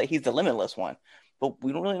we know that he's the limitless one. But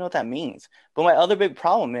we don't really know what that means. But my other big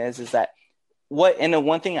problem is that the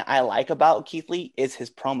one thing I like about Keith Lee is his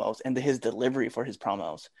promos and his delivery for his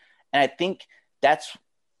promos. And I think that's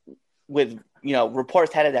with,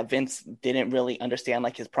 reports had it that Vince didn't really understand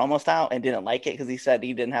like his promo style and didn't like it because he said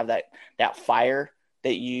he didn't have that fire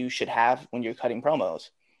that you should have when you're cutting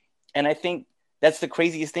promos. And I think that's the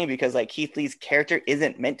craziest thing because like Keith Lee's character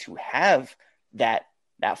isn't meant to have that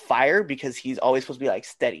fire because he's always supposed to be like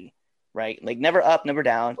steady, right? Like never up, never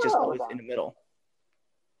down, just always in the middle.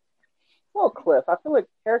 Well, Cliff, I feel like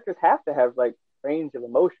characters have to have like range of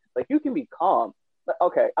emotions. Like you can be calm. But,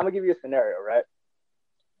 okay, I'm gonna give you a scenario, right?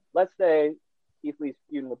 Let's say Keith Lee's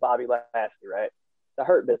feuding with Bobby Lashley, right? The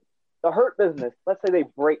Hurt Business. Let's say they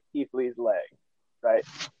break Keith Lee's leg, right?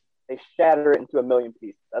 They shatter it into a million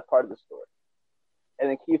pieces. That's part of the story. And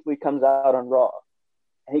then Keith Lee comes out on Raw,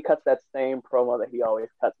 and he cuts that same promo that he always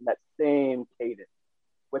cuts, in that same cadence,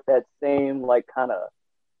 with that same like kind of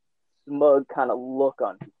smug kind of look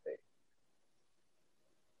on his face.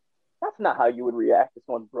 That's not how you would react if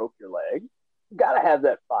someone broke your leg. You got to have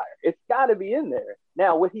that fire. It's got to be in there.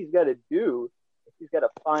 Now, what he's got to do is he's got to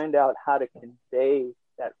find out how to convey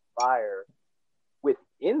that fire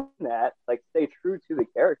within that, like stay true to the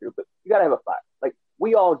character, but you got to have a fire. Like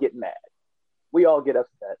we all get mad. We all get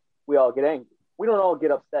upset. We all get angry. We don't all get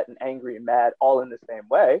upset and angry and mad all in the same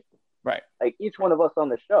way. Right. Like each one of us on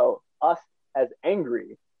the show, us as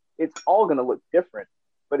angry, it's all going to look different,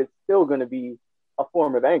 but it's still going to be a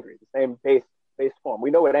form of angry, the same base form.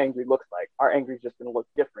 We know what angry looks like. Our angry is just going to look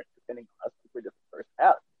different depending on us if we're different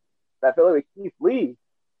personalities. But I feel like with Keith Lee,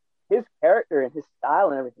 his character and his style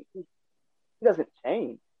and everything, he doesn't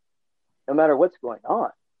change no matter what's going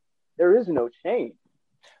on. There is no change.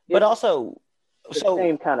 But also, so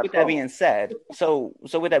same kind of with that being said, so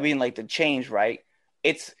with that being like the change, right?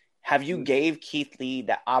 It's have you gave Keith Lee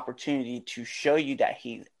that opportunity to show you that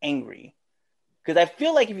he's angry? Because I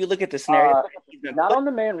feel like if you look at the scenario, not on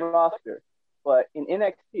the main roster, but in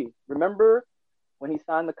NXT. Remember when he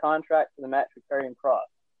signed the contract for the match with Karrion Kross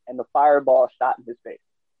and the fireball shot in his face,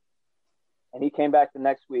 and he came back the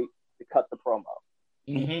next week to cut the promo.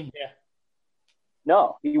 Mm-hmm. Yeah.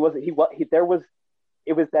 No, he wasn't.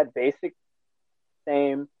 It was that basic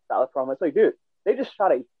same style of promo. It's like, dude, they just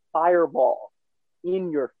shot a fireball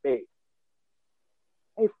in your face.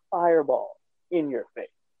 A fireball in your face.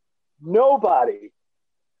 Nobody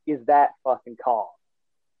is that fucking calm.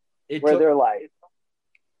 They're like,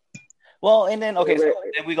 well, and then okay, so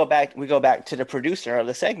then we go back to the producer of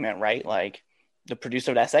the segment, right? Like the producer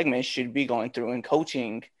of that segment should be going through and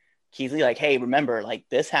coaching Keith Lee, like, hey, remember, like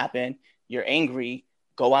this happened. You're angry.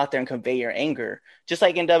 go out there and convey your anger, just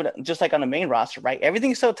like just like on the main roster, right?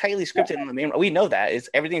 Everything's so tightly scripted on the main. We know that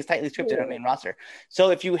everything's tightly scripted on the main roster.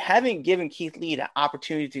 So if you haven't given Keith Lee the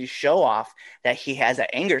opportunity to show off that he has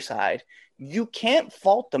that anger side, you can't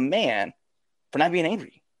fault the man for not being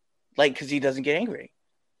angry, like, because he doesn't get angry,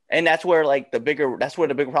 and that's where the bigger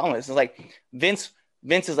problem is. It's like Vince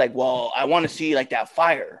is like, well, I want to see like that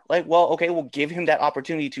fire. Like, well, okay, we'll give him that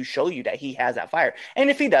opportunity to show you that he has that fire, and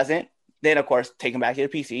if he doesn't, then of course take him back to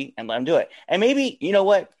the PC and let him do it. And maybe, you know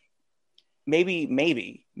what? Maybe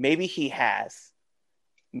he has.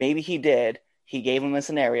 Maybe he did. He gave him a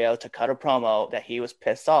scenario to cut a promo that he was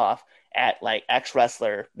pissed off at like X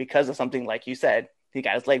wrestler because of something like you said. He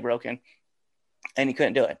got his leg broken and he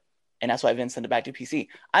couldn't do it. And that's why Vince sent it back to PC.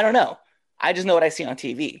 I don't know. I just know what I see on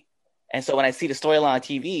TV. And so when I see the storyline on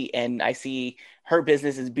TV and I see Hurt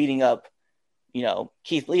Business is beating up,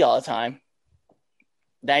 Keith Lee all the time,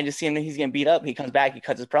 then I just see him that he's getting beat up. He comes back, he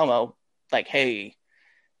cuts his promo like, hey,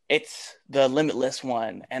 it's the Limitless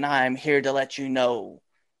One, and I'm here to let you know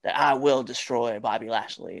that I will destroy Bobby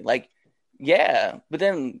Lashley. Like, yeah, but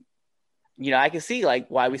then, I can see like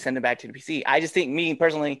why we send him back to the PC. I just think, me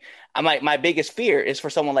personally, my biggest fear is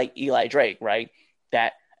for someone like Eli Drake, right?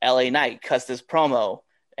 That LA Knight cuts this promo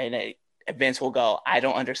and Vince will go, I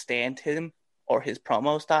don't understand him or his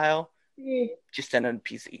promo style. Just send him to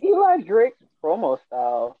PC. Eli Drake's promo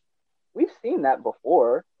style, we've seen that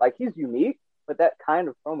before. Like, he's unique, but that kind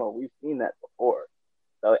of promo, we've seen that before.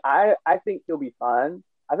 So I think he'll be fine.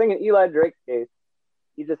 I think in Eli Drake's case,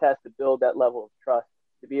 he just has to build that level of trust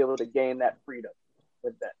to be able to gain that freedom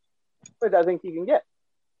with that, which I think he can get.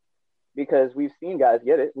 Because we've seen guys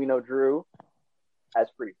get it. We know Drew has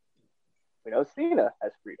freedom. We know Cena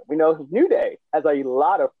has freedom. We know New Day has a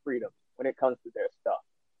lot of freedom when it comes to their stuff.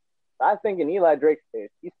 I think in Eli Drake's case,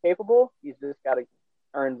 he's capable. He's just got to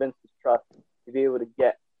earn Vince's trust to be able to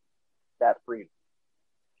get that freedom.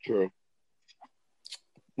 True.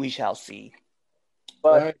 We shall see.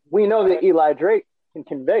 But we know that Eli Drake can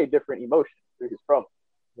convey different emotions through his promo.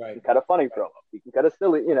 Right. He can cut a funny promo. He can cut a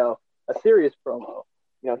silly, a serious promo.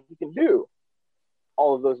 He can do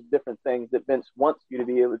all of those different things that Vince wants you to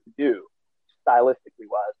be able to do, stylistically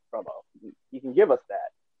wise, promo. He can give us that.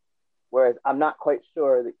 Whereas I'm not quite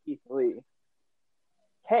sure that Keith Lee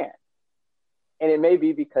can. And it may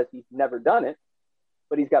be because he's never done it,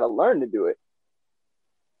 but he's got to learn to do it.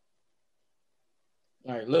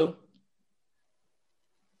 All right, Lou.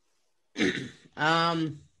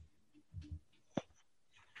 I'm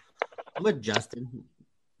with Justin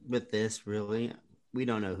with this, really. We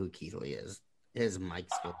don't know who Keith Lee is. His mic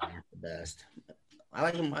skills aren't the best. I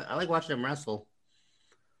like him. I like watching him wrestle.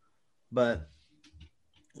 But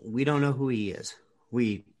we don't know who he is.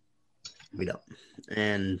 We don't.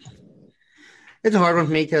 And it's a hard one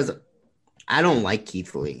for me because I don't like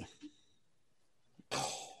Keith Lee.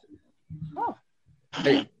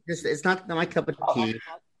 It's not my cup of tea.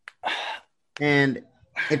 And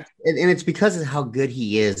it's because of how good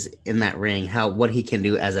he is in that ring, what he can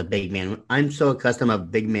do as a big man. I'm so accustomed to a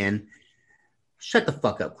big man. Shut the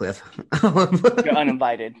fuck up, Cliff. You're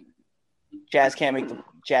uninvited. Jazz ain't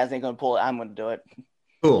gonna pull it. I'm gonna do it.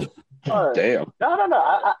 Cool. Damn.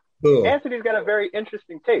 No. Cool. Anthony's got a very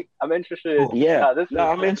interesting take. I'm interested. Cool. Yeah.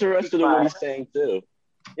 I'm interested in what he's saying too.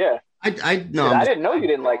 Yeah. I didn't know you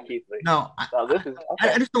didn't like Keith Lee. No, this is.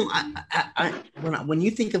 Okay. I just don't. When you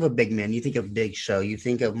think of a big man, you think of Big Show, you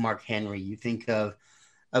think of Mark Henry, you think of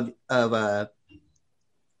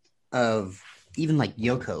even like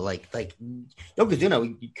Yoko, like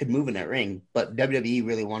Yokozuna could move in that ring, but WWE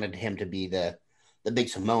really wanted him to be the big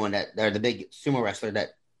Samoan or the big sumo wrestler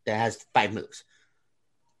that has 5 moves.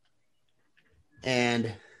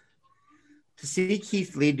 And to see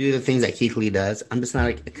Keith Lee do the things that Keith Lee does, I'm just not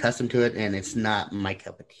accustomed to it, and it's not my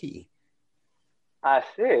cup of tea. I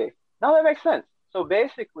see. No, that makes sense. So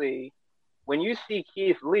basically, when you see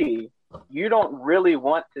Keith Lee, you don't really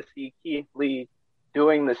want to see Keith Lee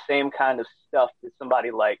doing the same kind of stuff that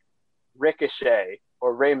somebody like Ricochet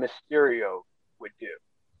or Rey Mysterio would do.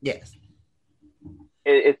 Yes.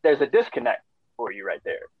 There's a disconnect for you right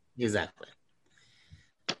there. Exactly.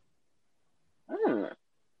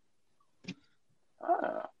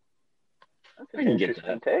 That's an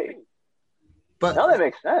interesting take. But no, that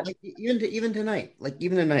makes sense. Like, even tonight,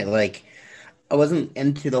 I wasn't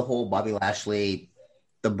into the whole Bobby Lashley,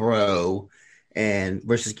 the Bro, and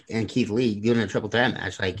Keith Lee doing a triple threat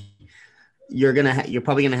match. Like, you're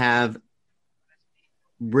probably gonna have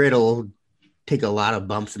Riddle take a lot of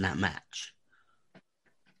bumps in that match,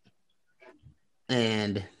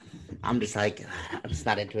 and I'm just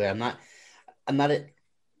not into it. I'm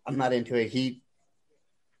not into it.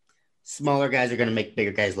 smaller guys are going to make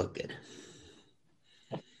bigger guys look good.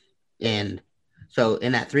 And so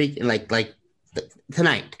in that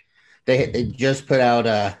tonight, they just put out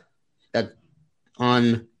that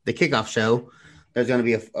on the kickoff show. There's going to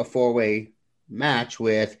be a 4-way match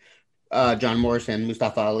with John Morrison,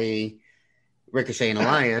 Mustafa Ali, Ricochet, and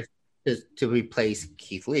Elias to replace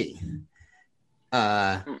Keith Lee.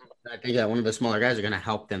 I think that one of the smaller guys are going to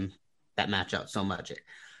help them that match out so much.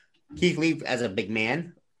 Keith Lee as a big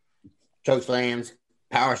man, choke slams,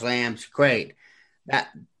 power slams, great. That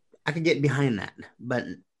I could get behind that, but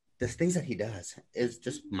the things that he does is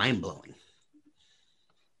just mind blowing.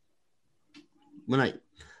 When I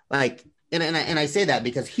say that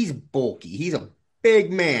because he's bulky, he's a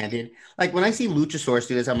big man, dude. Like when I see Luchasaurus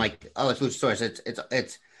do this, I'm like, oh, it's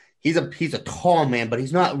Luchasaurus. He's a tall man, but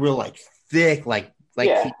he's not real like thick like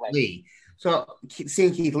Keith Lee. So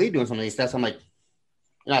seeing Keith Lee doing some of these stuff, I'm like,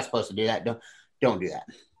 you're not supposed to do that. Don't do that.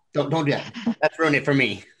 Don't do that. That's ruined it for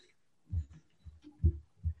me.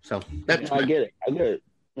 So that's I get it. I get it.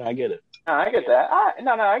 No, I get that.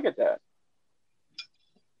 I get that.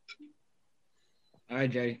 All right,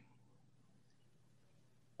 Jay.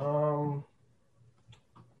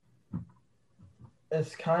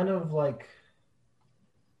 It's kind of like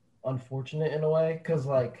unfortunate in a way because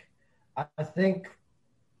like I think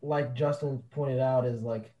like Justin pointed out is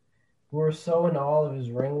like we're so in awe of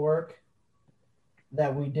his ring work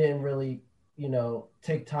that we didn't really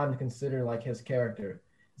take time to consider like his character.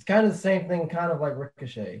 It's kind of the same thing kind of like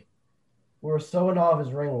Ricochet. We were so in awe of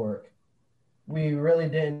his ring work we really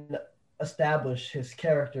didn't establish his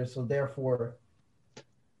character, so therefore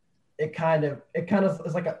it kind of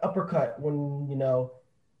is like an uppercut when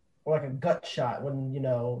or like a gut shot when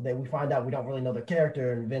that we find out we don't really know the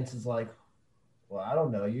character, and Vince is like, well, I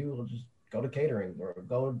don't know you, we'll just go to catering or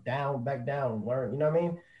go back down, learn, you know what I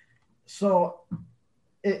mean? So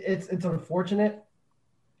it's unfortunate.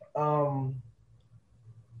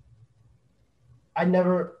 I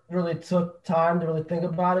never really took time to really think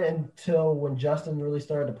about it until when Justin really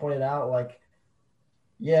started to point it out. Like,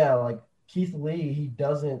 yeah, like Keith Lee, he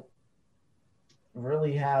doesn't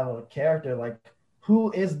really have a character. Like,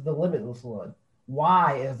 who is the Limitless One?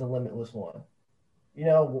 Why is the Limitless One? We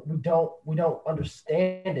don't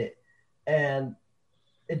understand it, and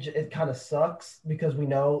it kind of sucks because we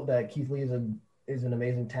know that Keith Lee is an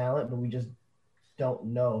amazing talent, but we just don't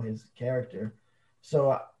know his character.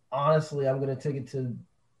 So honestly, I'm going to take it to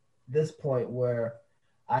this point where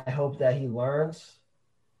I hope that he learns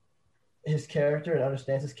his character and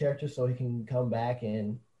understands his character so he can come back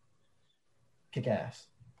and kick ass.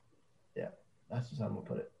 Yeah, that's just how I'm going to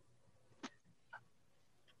put it.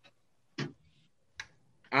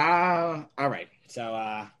 All right.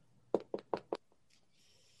 So,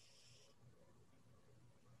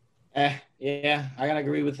 yeah, I got to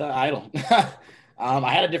agree with Idol.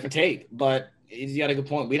 I had a different take, but he's got a good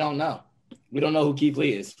point. We don't know. We don't know who Keith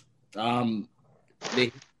Lee is.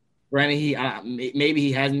 Granted, maybe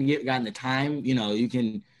he hasn't gotten the time. You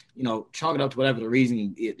can, chalk it up to whatever the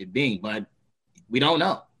reason it being, but we don't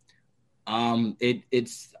know.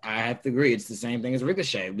 It's I have to agree. It's the same thing as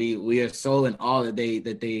Ricochet. We are so in awe that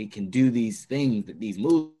they can do these things, these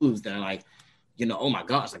moves that are like, oh my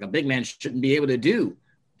gosh, like a big man shouldn't be able to do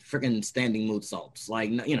freaking standing moonsaults.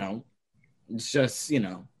 Like, it's just,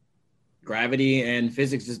 gravity and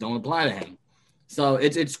physics just don't apply to him. So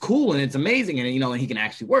it's cool and it's amazing and and he can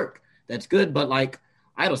actually work. That's good. But like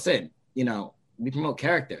Idol said, we promote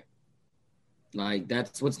character. Like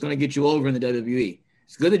that's what's gonna get you over in the WWE.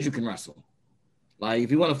 It's good that you can wrestle. Like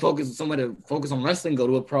if you want to focus on wrestling, go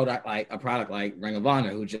to a product like Ring of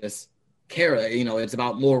Honor, who just care. It's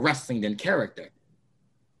about more wrestling than character.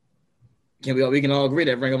 We can all agree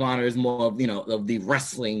that Ring of Honor is more of of the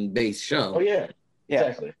wrestling based show. Oh yeah,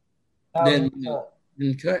 exactly. Than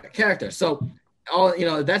character. So all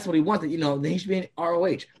that's what he wanted. Then he should be in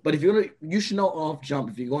ROH. But if you should know off jump.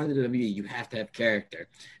 If you're going to the WWE, you have to have character,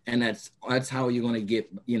 and that's how you're going to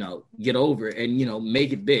get over and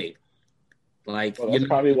make it big. Like that's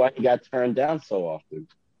probably why he got turned down so often.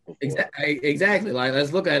 Exactly. Like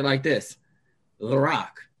let's look at it like this: The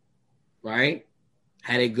Rock, right,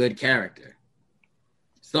 had a good character.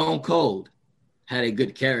 Stone Cold had a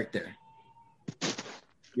good character.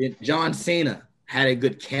 John Cena had a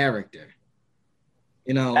good character.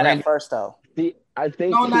 Not at first though. I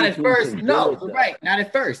think no, not at first. No, right, not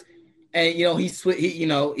at first. And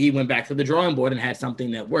he went back to the drawing board and had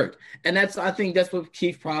something that worked. And I think that's what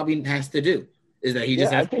Keith probably has to do. Is that he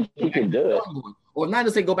just has I think he can do it. Or not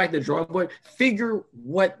to say go back to the drawing board, figure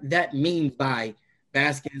what that means by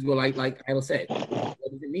basking is like Idol said.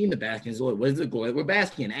 What does it mean to bask in his glory? What is the glory we're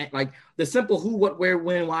basking in? Like the simple who, what, where,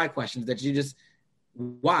 when, why questions that you just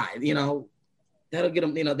why, that'll get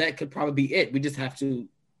them. That could probably be it. We just have to,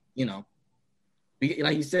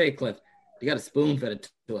 like you said, Cliff, you got to spoon fed it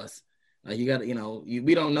to us. You got to,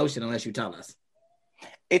 we don't know shit unless you tell us.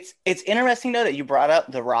 It's interesting though that you brought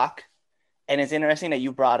up The Rock, and it's interesting that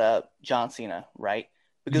you brought up John Cena, right?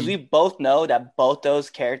 Because we both know that both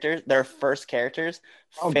those characters, their first characters,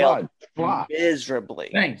 failed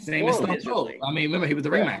miserably. Same as Stone Cold. I mean, remember he was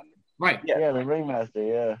the ringmaster, right? Yeah, the ringmaster.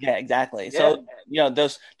 Yeah. Yeah, exactly. Yeah. So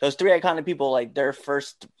those three iconic people, like their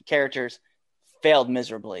first characters, failed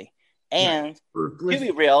miserably. And to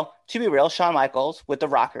be real, Shawn Michaels with the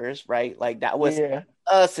Rockers, right? Like that was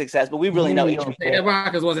a success, but we really know the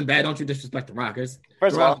Rockers wasn't bad. Don't you disrespect the Rockers?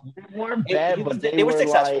 First of all, they weren't bad, but they were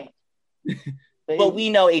successful. But we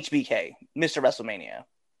know HBK, Mr. WrestleMania.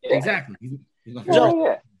 Yeah. Exactly.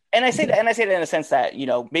 And I say that in a sense that,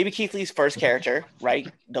 maybe Keith Lee's first character,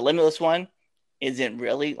 right? The Limitless one isn't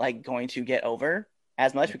really like going to get over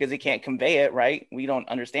as much because he can't convey it, right? We don't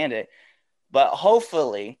understand it. But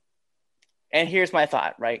hopefully, and here's my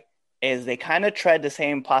thought, right? Is they kind of tread the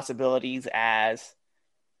same possibilities as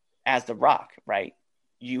The Rock, right?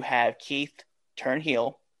 You have Keith turn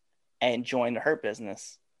heel and join the Hurt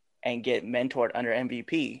Business and get mentored under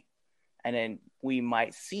MVP. And then we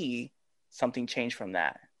might see something change from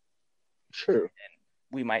that. True. And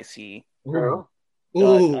we might see True.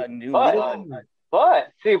 A new but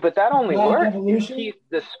that only works if he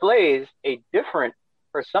displays a different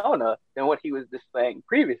persona than what he was displaying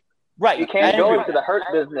previously. Right. You can't go into the Hurt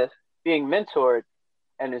Business being mentored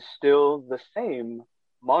and is still the same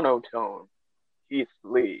monotone Keith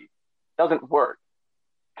Lee. Doesn't work.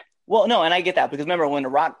 Well, no, and I get that because remember when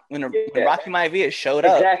Rocky Maivia showed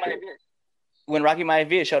up, when Rocky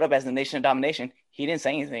Maivia showed up as the Nation of Domination, he didn't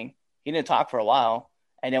say anything. He didn't talk for a while,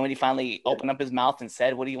 and then when he finally opened up his mouth and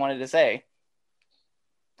said what he wanted to say,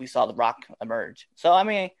 we saw The Rock emerge. So I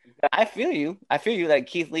mean, I feel you. That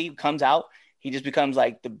Keith Lee comes out, he just becomes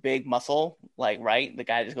like the big muscle, like right, the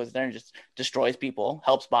guy just goes there and just destroys people,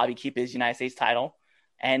 helps Bobby keep his United States title,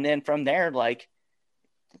 and then from there, like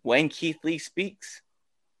when Keith Lee speaks,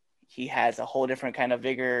 he has a whole different kind of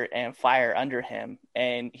vigor and fire under him.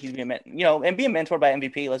 And he's being, and being mentored by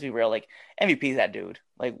MVP, let's be real, like MVP is that dude.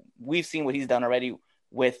 Like we've seen what he's done already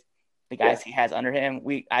with the guys he has under him.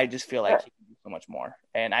 I just feel like he can do so much more.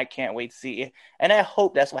 And I can't wait to see it. And I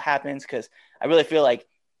hope that's what happens because I really feel like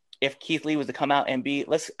if Keith Lee was to come out and be,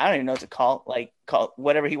 I don't even know what to call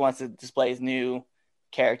whatever he wants to display his new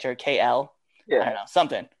character, KL. Yeah. I don't know,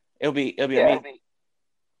 something. It'll be amazing.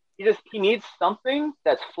 He needs something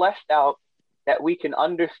that's fleshed out that we can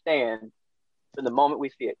understand from the moment we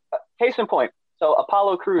see it. Case in point, so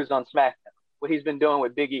Apollo Crews on SmackDown, what he's been doing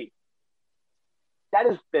with Big E,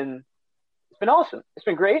 it's been awesome. It's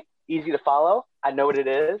been great, easy to follow. I know what it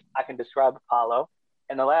is. I can describe Apollo.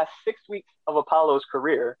 And the last 6 weeks of Apollo's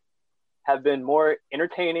career have been more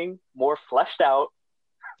entertaining, more fleshed out,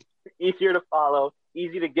 easier to follow,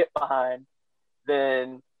 easy to get behind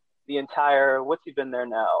than the entire, what's he been there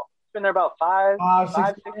now? He's been there about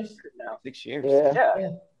 6 years now. 6 years.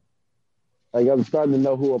 Yeah. Like I'm starting to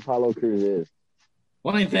know who Apollo Crews is.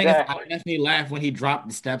 One thing is, I definitely laughed when he dropped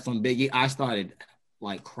the steps on Biggie. I started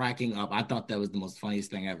like cracking up. I thought that was the most funniest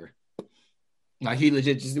thing ever. Like he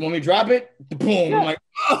legit just when we drop it, boom. I'm like,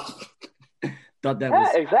 oh. Thought that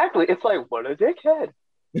was exactly. It's like what a dickhead.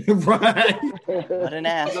 Right. What an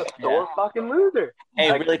ass. He's a sore fucking loser.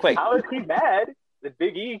 Hey, really quick. How is he mad that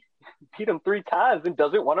Big E beat him 3 times and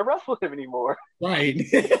doesn't want to wrestle him anymore? Right.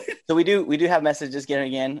 So we do have messages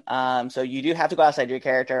getting in. So you do have to go outside your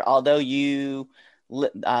character. Although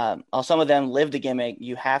some of them live the gimmick,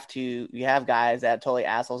 you have guys that are totally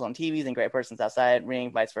assholes on TVs and great persons outside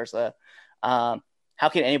ring, vice versa. How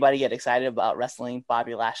can anybody get excited about wrestling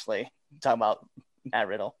Bobby Lashley? I'm talking about Matt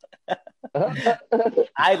Riddle.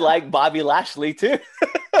 I like Bobby Lashley too.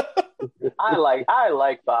 I like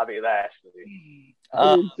Bobby Lashley.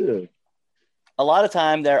 A lot of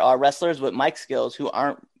time there are wrestlers with mic skills who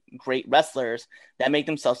aren't great wrestlers that make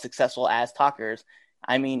themselves successful as talkers.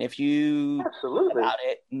 I mean, if you absolutely about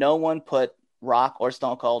it, no one put Rock or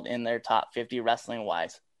Stone Cold in their top 50 wrestling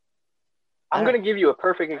wise. I'm going to give you a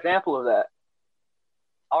perfect example of that.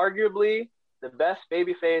 Arguably, the best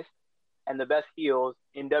babyface and the best heels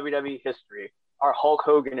in WWE history are Hulk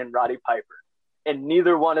Hogan and Roddy Piper. And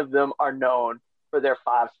neither one of them are known for their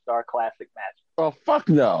 5-star classic matches. Oh, fuck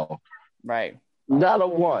no. Right. Not a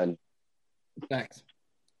one. Thanks.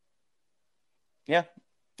 Yeah.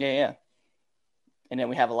 And then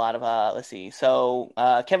we have a lot of, let's see. So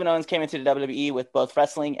Kevin Owens came into the WWE with both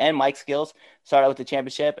wrestling and mic skills, started with the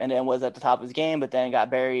championship, and then was at the top of his game, but then got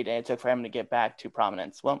buried, and it took for him to get back to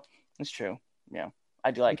prominence. Well, it's true. Yeah.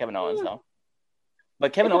 I do like Kevin Owens, though.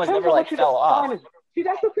 But Kevin Owens never, fell off. See,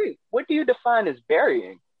 that's the thing. What do you define as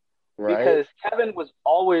burying? Right. Because Kevin was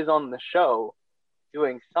always on the show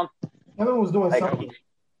doing something. Kevin was doing something.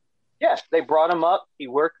 Yes, they brought him up. He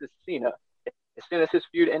worked with Cena. As soon as his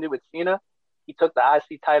feud ended with Cena, he took the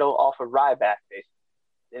IC title off of Ryback, basically.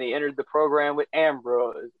 Then he entered the program with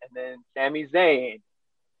Ambrose, and then Sami Zayn,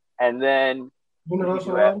 and then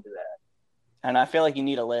Universal after that. And I feel like you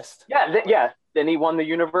need a list. Yeah. Then he won the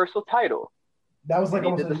Universal title. That was like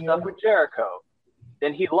he did the stuff with Jericho.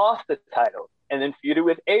 Then he lost the title, and then feuded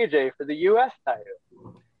with AJ for the U.S. title.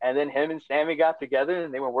 And then him and Sammy got together,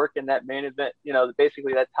 and they were working that main event,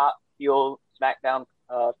 basically that top heel SmackDown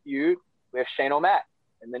feud with Shane O'Mac.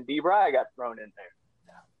 And then D-Bry got thrown in there.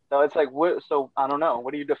 So it's like, so I don't know.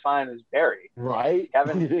 What do you define as bury? Right.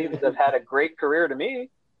 Kevin seems to have had a great career to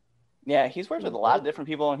me. Yeah, he's worked with a lot of different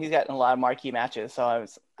people, and he's gotten a lot of marquee matches. So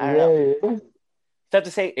I don't know. It's tough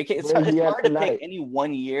to say. It's hard to pick any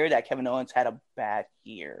 1 year that Kevin Owens had a bad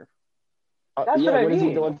year. That's what I mean. What is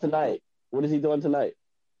he doing tonight?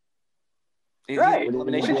 Right.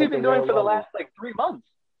 What has he been doing for the last 3 months?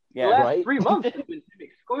 Yeah, the last 3 months he's been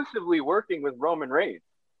exclusively working with Roman Reigns.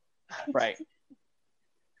 Right.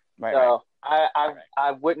 So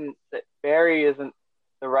I wouldn't say bury isn't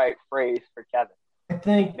the right phrase for Kevin. I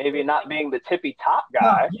think maybe not being the tippy top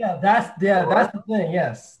guy. That's the thing.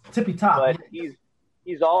 Yes, tippy top. But he's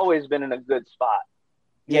always been in a good spot.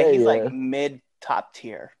 Yeah, he's like mid top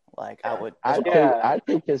tier. I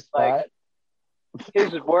think his spot.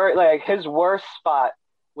 His worst spot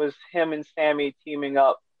was him and Sammy teaming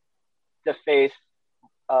up to face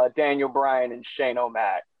Daniel Bryan and Shane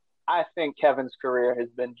O'Mac. I think Kevin's career has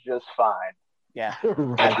been just fine. Yeah.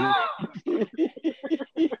 Yeah,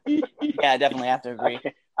 I definitely have to agree.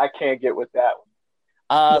 I can't get with that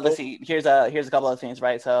one. Let's see. Here's a couple of things,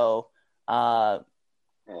 right? So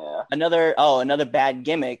another bad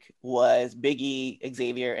gimmick was Big E,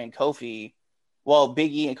 Xavier, and Kofi. Well,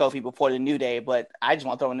 Big E and Kofi before the New Day, but I just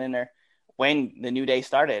want to throw it in there when the New Day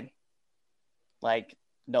started.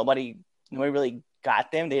 Nobody really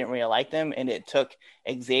got them. They didn't really like them, and it took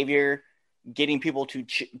Xavier getting people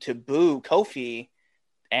to boo Kofi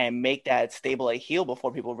and make that stable a heel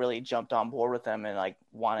before people really jumped on board with them and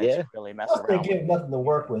wanted to really mess around. They give nothing to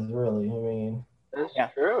work with, really. I mean, that's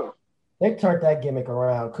true. They turned that gimmick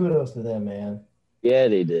around. Kudos to them, man. Yeah,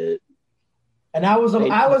 they did. And I was a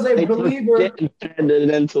believer. Turned it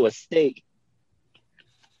into a steak.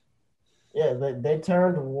 Yeah, they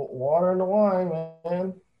turned water into wine,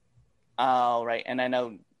 man. Oh, right. And I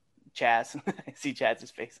know Chaz. I see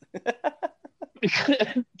Chaz's face.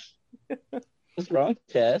 What's wrong,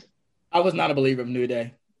 Chaz? I was not a believer of New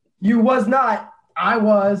Day. You was not. I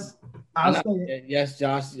was. Yes,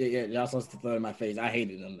 Josh. Yeah, Josh wants to throw it in my face. I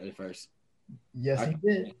hated him at first. Yes, he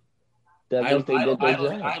did. Idol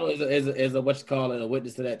is a a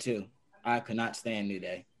witness to that too. I could not stand New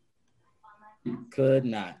Day. Could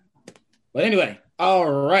not. But anyway,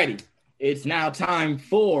 alrighty. It's now time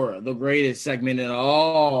for the greatest segment in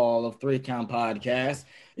all of 3 Count Podcast.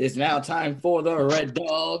 It's now time for the Red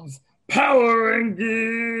Dogs Power Ranking.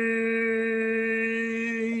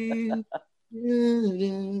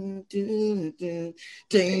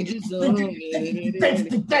 Danger Zone.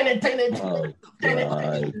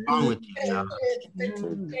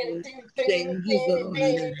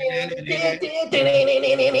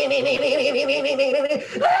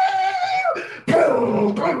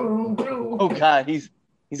 Oh God, he's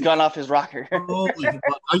gone off his rocker.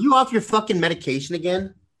 Are you off your fucking medication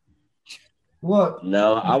again? Look.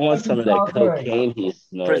 No, I want some of that cocaine he's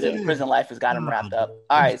snorting. Prison life has got him wrapped up.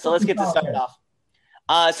 All right, so let's get this started off.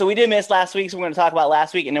 So we did miss last week, so we're going to talk about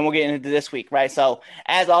last week, and then we'll get into this week, right? So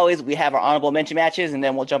as always, we have our honorable mention matches, and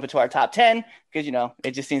then we'll jump into our top 10 because,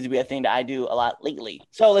 it just seems to be a thing that I do a lot lately.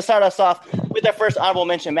 So let's start us off with our first honorable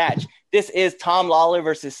mention match. This is Tom Lawlor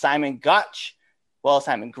versus Simon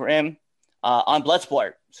Grimm on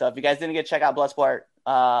Bloodsport. So if you guys didn't get to check out Bloodsport,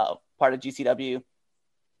 part of GCW,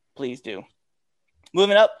 please do.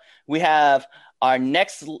 Moving up, we have our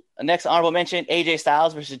next honorable mention, AJ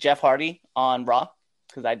Styles versus Jeff Hardy on Raw,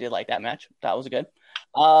 because I did like that match. That was good.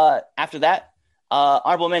 After that,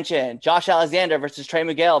 honorable mention, Josh Alexander versus Trey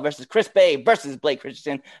Miguel versus Chris Bay versus Blake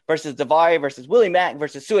Christensen versus Daivari versus Willie Mack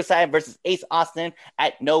versus Suicide versus Ace Austin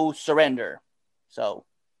at No Surrender. So,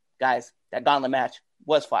 guys, that gauntlet match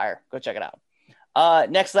was fire. Go check it out.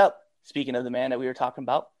 Next up, speaking of the man that we were talking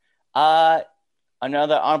about,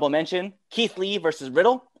 Another honorable mention, Keith Lee versus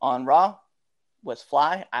Riddle on Raw was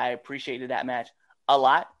fly. I appreciated that match a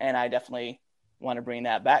lot, and I definitely want to bring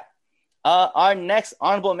that back. Our next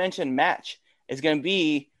honorable mention match is going to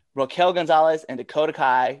be Raquel Gonzalez and Dakota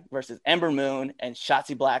Kai versus Ember Moon and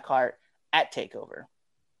Shotzi Blackheart at TakeOver.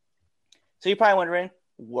 So you're probably wondering,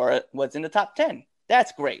 what's in the top 10?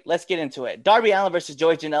 That's great. Let's get into it. Darby Allin versus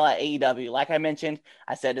Joey Janela at AEW. Like I mentioned,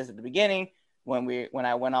 I said this at the beginning when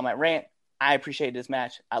I went on my rant. I appreciate this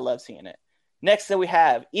match. I love seeing it. Next, we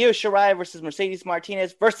have Io Shirai versus Mercedes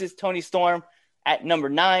Martinez versus Toni Storm at number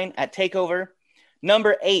 9 at TakeOver.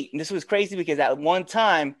 Number 8, and this was crazy because at one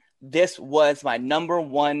time, this was my number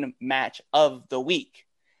 1 match of the week.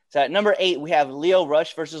 So at number 8, we have Lio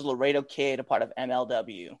Rush versus Laredo Kid, a part of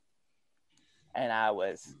MLW. And I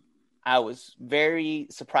was very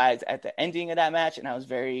surprised at the ending of that match, and I was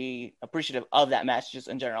very appreciative of that match just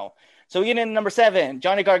in general. So we get into number 7,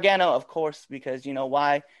 Johnny Gargano, of course, because you know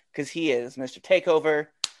why? Because he is Mr. TakeOver.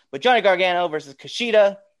 But Johnny Gargano versus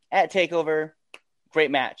Kushida at TakeOver,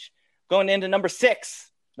 great match. Going into number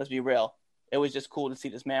 6, let's be real. It was just cool to see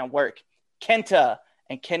this man work. Kenta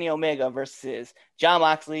and Kenny Omega versus Jon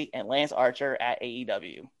Moxley and Lance Archer at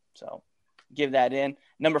AEW. So give that in.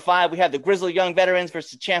 Number 5, we have the Grizzled Young Veterans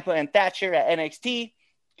versus Ciampa and Thatcher at NXT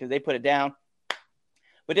because they put it down.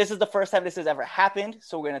 But this is the first time this has ever happened,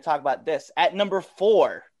 so we're going to talk about this. At number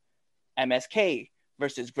 4, MSK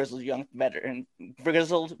versus Grizzled Young Veterans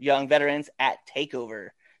at TakeOver.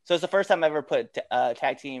 So it's the first time I ever put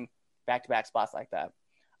tag team back-to-back spots like that.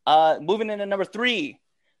 Moving into number 3,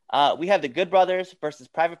 we have the Good Brothers versus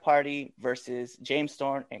Private Party versus James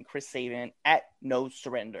Storm and Chris Sabin at No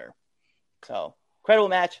Surrender. So incredible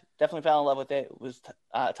match. Definitely fell in love with it. It was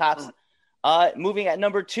tops. Moving at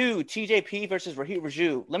number 2, TJP versus Rohit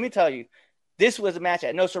Raju. Let me tell you, this was a match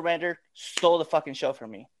at No Surrender, stole the fucking show from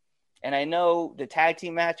me. And I know the tag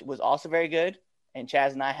team match was also very good, and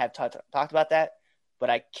Chaz and I have talked about that, but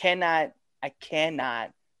I cannot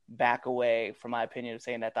back away from my opinion of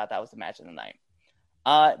saying that I thought that was the match of the night.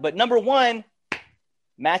 But number 1,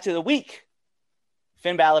 match of the week,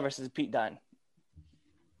 Finn Balor versus Pete Dunne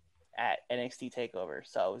at NXT TakeOver.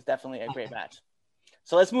 So it was definitely a great match.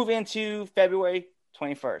 So let's move into February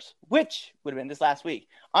 21st, which would have been this last week.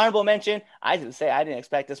 Honorable mention, I didn't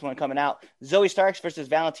expect this one coming out. Zoe Starks versus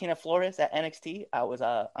Valentina Flores at NXT.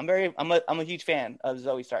 I'm a huge fan of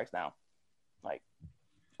Zoe Starks now. Like,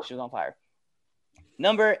 she was on fire.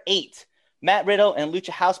 Number 8, Matt Riddle and Lucha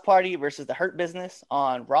House Party versus the Hurt Business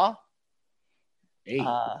on Raw. 8.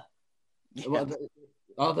 All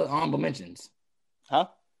the honorable mentions. Huh?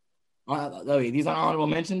 These are honorable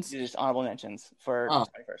mentions? These are just honorable mentions for 21st.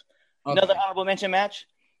 Okay. Another honorable mention match.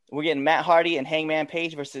 We're getting Matt Hardy and Hangman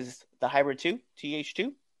Page versus the Hybrid 2,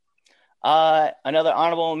 TH2. Another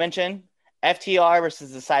honorable mention, FTR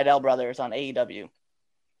versus the Seidel Brothers on AEW.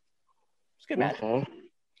 It's a good match.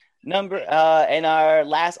 And our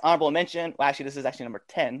last honorable mention, well, actually, this is actually number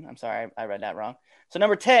 10. I'm sorry, I read that wrong. So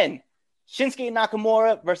number 10, Shinsuke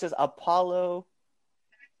Nakamura versus Apollo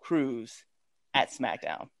Crews at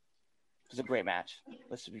SmackDown. It was a great match.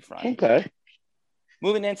 Let's just be frank. Okay.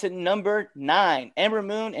 Moving into number 9, Ember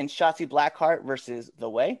Moon and Shotzi Blackheart versus The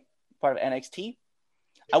Way, part of NXT.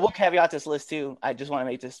 I will caveat this list too. I just want to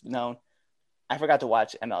make this known. I forgot to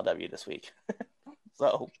watch MLW this week.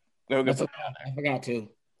 So we're going to I forgot to.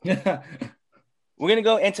 We're going to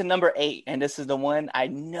go into number 8, and this is the one I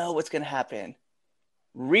know what's going to happen.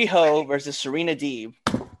 Riho versus Serena Deeb,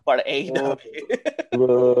 part of AEW.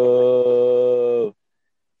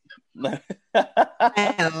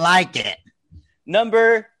 I like it.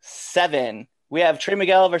 Number 7, we have Trey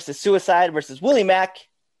Miguel versus Suicide versus Willie Mack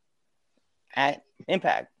at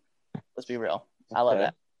Impact. Let's be real. I love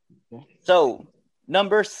that. So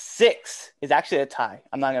number 6 is actually a tie.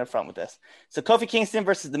 I'm not going to front with this. So Kofi Kingston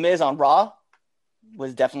versus The Miz on Raw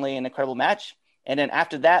was definitely an incredible match. And then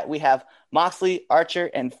after that, we have Moxley, Archer,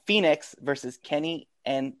 and Phoenix versus Kenny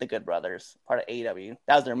and the Good Brothers, part of AEW.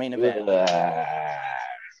 That was their main event.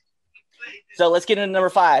 So let's get into number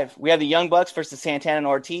 5. We have the Young Bucks versus Santana and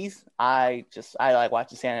Ortiz. I like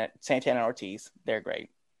watching Santana and Ortiz. They're great.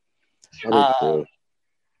 Going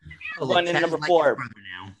into number 4.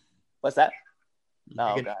 What's that?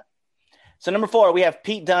 Oh, God. So number 4, we have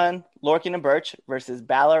Pete Dunne, Lorcan and Birch versus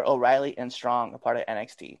Balor, O'Reilly, and Strong, a part of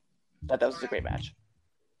NXT. That was a great match.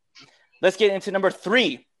 Let's get into number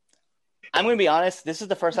 3. I'm going to be honest. This is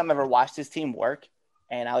the first time I've ever watched this team work,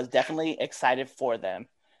 and I was definitely excited for them.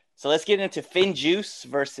 So let's get into Finn Juice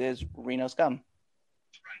versus Reno Scum,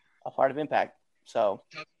 a part of Impact. So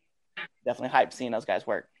definitely hyped seeing those guys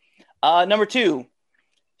work. Number 2,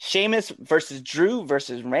 Sheamus versus Drew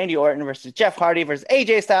versus Randy Orton versus Jeff Hardy versus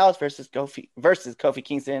AJ Styles versus Kofi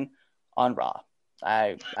Kingston on Raw.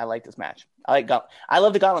 I like this match. I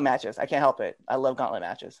love the gauntlet matches. I can't help it. I love gauntlet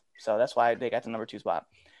matches. So that's why they got the number 2 spot.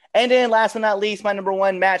 And then last but not least, my number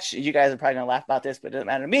 1 match. You guys are probably going to laugh about this, but it doesn't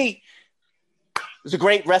matter to me. It was a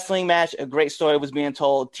great wrestling match. A great story was being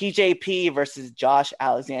told. TJP versus Josh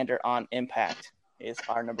Alexander on Impact is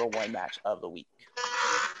our number 1 match of the week.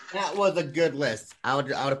 That was a good list. I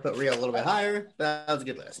would have put Rio a little bit higher, but that was a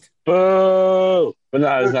good list. Boo! But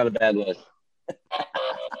no, it's not a bad list.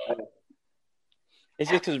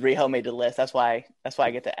 It's just because Riho made the list. That's why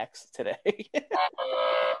I get the X today.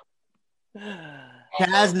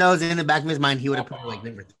 Chaz knows in the back of his mind he would have put like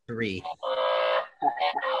number 3.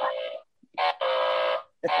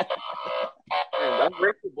 Man, don't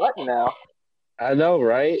break the button now. I know,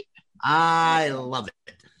 right? I love it.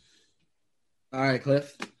 All right,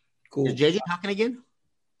 Cliff. Cool. Is JJ talking again?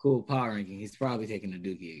 Cool power ranking. He's probably taking the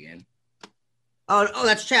Dookie again. Oh,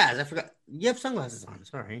 that's Chaz. I forgot. You have sunglasses on.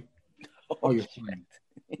 Sorry. Oh, you're fine.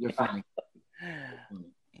 You're fine.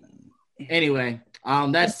 Anyway,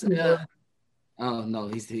 that's. Oh no,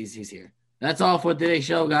 he's here. That's all for today's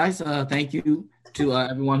show, guys. Thank you to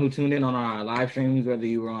everyone who tuned in on our live streams, whether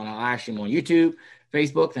you were on our live stream on YouTube,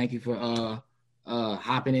 Facebook. Thank you for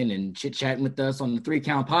hopping in and chit chatting with us on the 3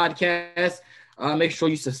 Count Podcast. Make sure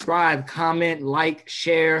you subscribe, comment, like,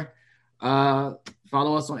 share. Follow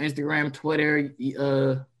us on Instagram, Twitter.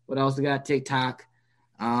 What else we got? TikTok,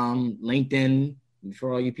 LinkedIn.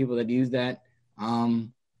 For all you people that use that,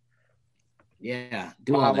 do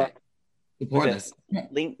all that. Support us.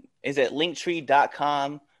 Is it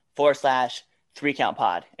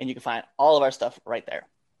linktree.com/3countpod, and you can find all of our stuff right there.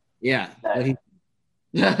 Yeah.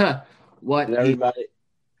 What? And everybody.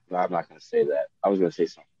 No, I'm not going to say that. I was going to say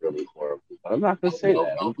something really horrible, but I'm not going to say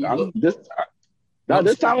that.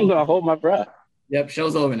 This time I'm going to hold my breath. Yep,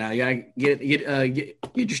 show's over now. You gotta get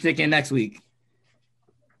your stick in next week.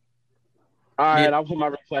 All right, I'll put my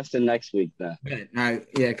request in next week then. Good. All right,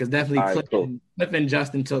 yeah, because definitely Cliff and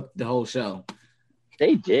Justin took the whole show.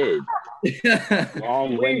 They did.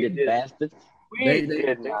 Long-winded bastards.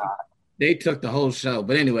 They took the whole show.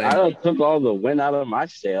 But anyway, I took all the wind out of my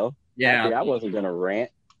sail. Yeah, I wasn't gonna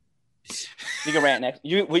rant. You can rant next.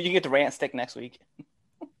 You get the rant stick next week.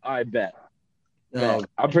 I bet.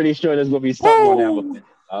 I'm pretty sure there's gonna be something on that.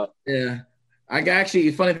 Yeah.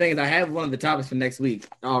 The funny thing is I have one of the topics for next week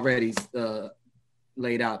already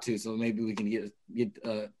laid out too, so maybe we can get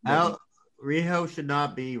Riho should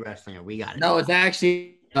not be wrestling. We got it. No, it's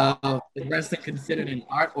actually is wrestling considered an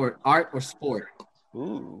art or sport?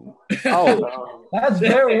 Ooh. Oh, that's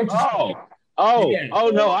very interesting. Oh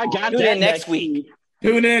no, I got that next week.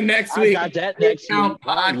 Tune in next week. I got that next week.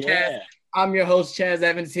 Podcast. Yeah. I'm your host, Chaz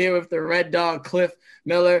Evans, here with the Red Dog, Cliff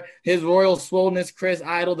Miller, his Royal Swollenness, Chris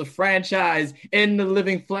Idol, the franchise in the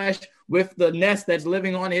living flesh with the nest that's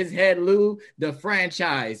living on his head, Lou, the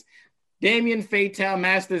franchise. Damien Fatal,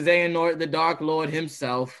 Master Xehanort, the Dark Lord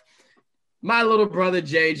himself. My little brother,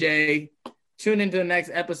 JJ. Tune into the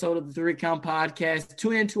next episode of the 3 Count Podcast.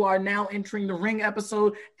 Tune into our Now Entering the Ring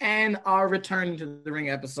episode and our Returning to the Ring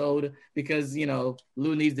episode because,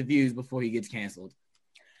 Lou needs the views before he gets canceled.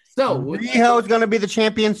 So Riho is going to be the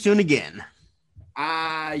champion soon again.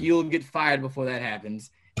 You'll get fired before that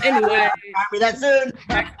happens. Anyway, that soon.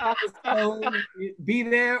 Next episode, be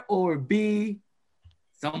there or be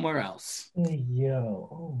somewhere else. Hey, yo,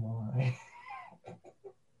 oh my.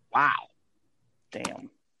 Wow. Damn.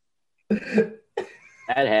 That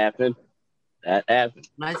happened.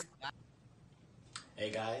 Nice.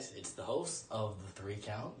 Hey guys, it's the host of the 3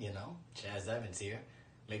 Count, Chaz Evans here.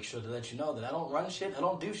 Make sure to let you know that I don't run shit, I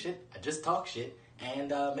don't do shit, I just talk shit.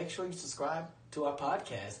 And make sure you subscribe to our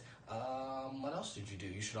podcast. What else should you do?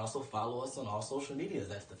 You should also follow us on all social medias.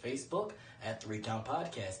 That's the Facebook at 3 Count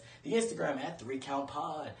Podcast, the Instagram at 3 Count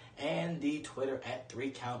Pod, and the Twitter at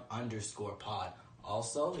 3count_pod.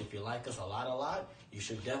 Also, if you like us a lot, you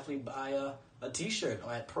should definitely buy a t-shirt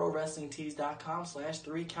at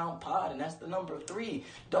prowrestlingtees.com/3countpod, and that's the number 3.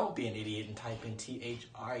 Don't be an idiot and type in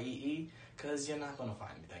THREE because you're not going to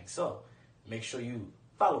find anything. So make sure you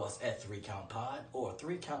follow us at 3countpod or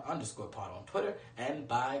 3count_pod on Twitter and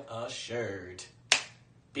buy a shirt.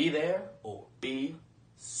 Be there or be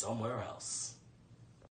somewhere else.